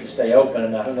agreed to stay open,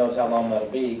 and now who knows how long that'll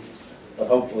be, but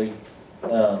hopefully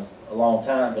a long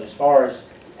time. But as far as,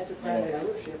 That's a private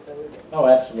ownership though, isn't it? oh,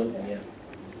 absolutely,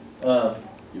 yeah.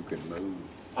 You can move.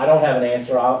 I don't have an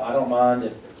answer. I don't mind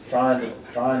if trying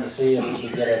to see if we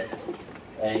can get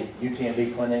a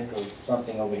UTMB clinic or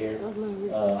something over here.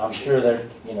 I'm sure that,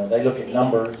 you know, they look at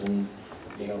numbers and,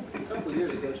 you know. A couple of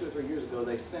years ago, 2 or 3 years ago,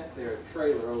 they sent their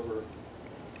trailer over.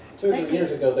 2 or 3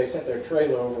 years ago, they sent their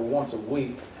trailer over once a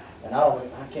week, and I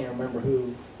can't remember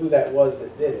who that was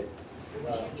that did it.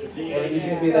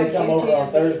 UTMB, they come over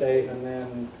on Thursdays, and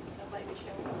then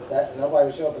nobody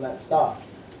would show up, and that stopped.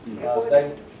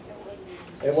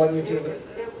 It wasn't UTMB. It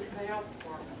was the health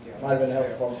department. Might have been the health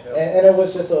department. And it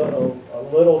was just a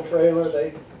little trailer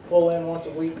they pull in once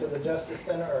a week to the Justice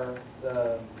Center or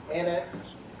the annex.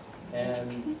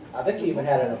 And I think he even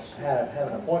had an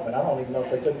appointment. I don't even know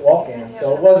if they took walk-ins.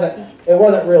 So it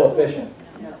wasn't real efficient.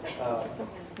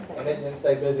 And it didn't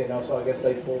stay busy enough, so I guess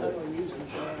they pulled it.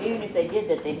 Even if they did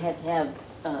that, they'd have to have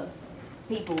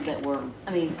people that were,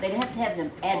 I mean, they'd have to have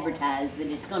them advertise that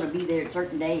it's gonna be there at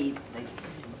certain days.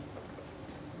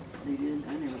 They did,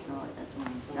 I never saw it, that's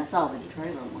when, I saw the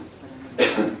trailer once, but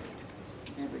I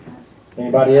never advertised.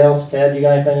 Anybody else? Ted, you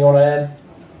got anything you want to add?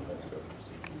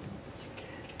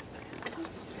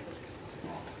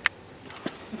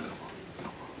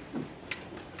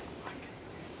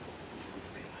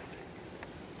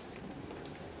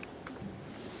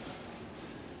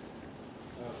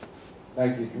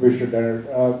 Thank you, Commissioner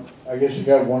Denner. I guess you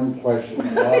got one question. A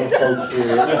lot of folks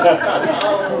here. Got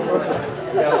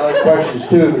a lot of questions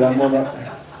too, but I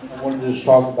want to just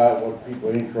talk about what people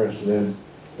are interested in.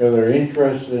 If they're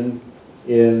interested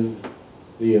in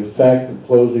the effect of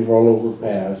closing rollover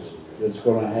paths that's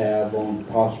going to have on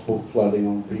possible flooding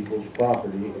on people's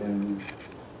property and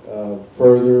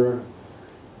further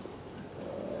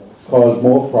cause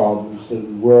more problems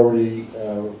than we're already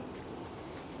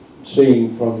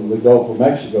seeing from the Gulf of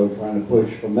Mexico trying to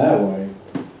push from that way.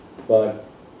 But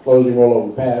closing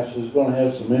rollover paths is going to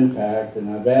have some impact, and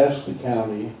I've asked the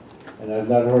county, and I've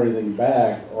not heard anything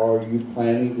back. Are you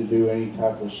planning to do any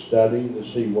type of study to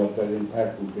see what that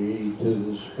impact would be to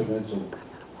this peninsula?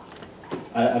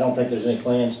 I don't think there's any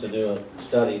plans to do a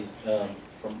study.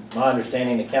 From my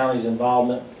understanding, the county's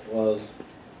involvement was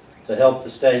to help the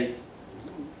state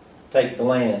take the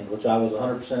land, which I was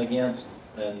 100% against,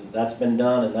 and that's been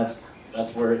done, and that's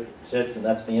where it sits, and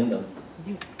that's the end of it.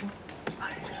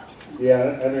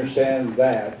 Yeah, I understand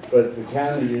that, but the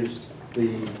county is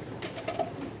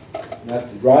not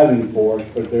the driving force,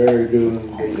 but they're doing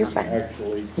the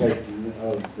actually taking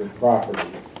of the property.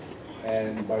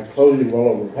 And by closing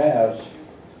rollover paths,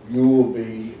 you will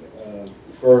be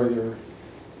further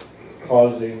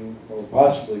causing, or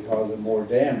possibly causing, more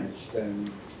damage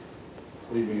than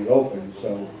leaving it open.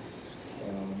 So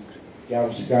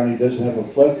Galveston County doesn't have a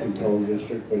flood control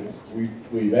district, but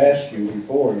we've asked you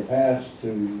before in the past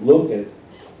to look at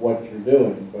what you're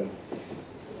doing, but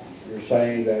you're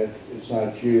saying that it's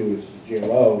not you, it's the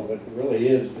GLO, but it really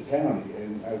is the county,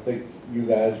 and I think you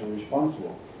guys are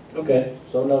responsible. Okay,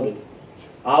 so noted.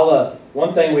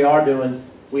 One thing we are doing,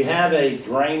 we have a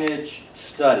drainage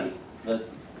study that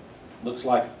looks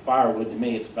like firewood to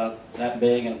me. It's about that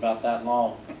big and about that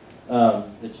long. I'm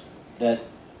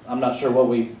not sure what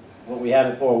we have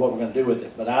it for, or what we're going to do with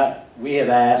it, but we have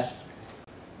asked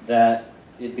that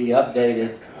it be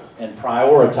updated and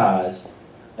prioritized,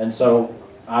 and so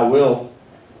the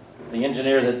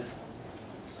engineer that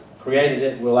created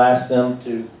it, will ask them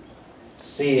to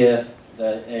see if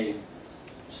it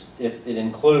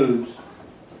includes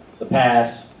the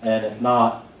pass, and if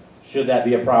not, should that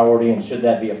be a priority and should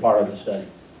that be a part of the study.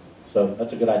 So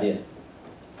that's a good idea.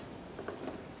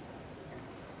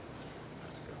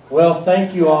 Well,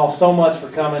 thank you all so much for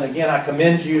coming. Again, I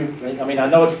commend you. I mean, I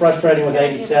know it's frustrating with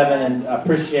 87, and I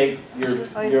appreciate your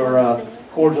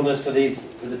cordialness to the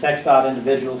TxDOT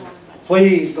individuals.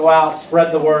 Please go out,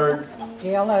 spread the word,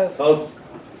 both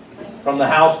from the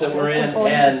house that we're in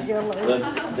and the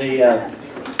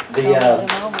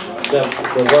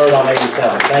word on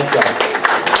 87. Thank you.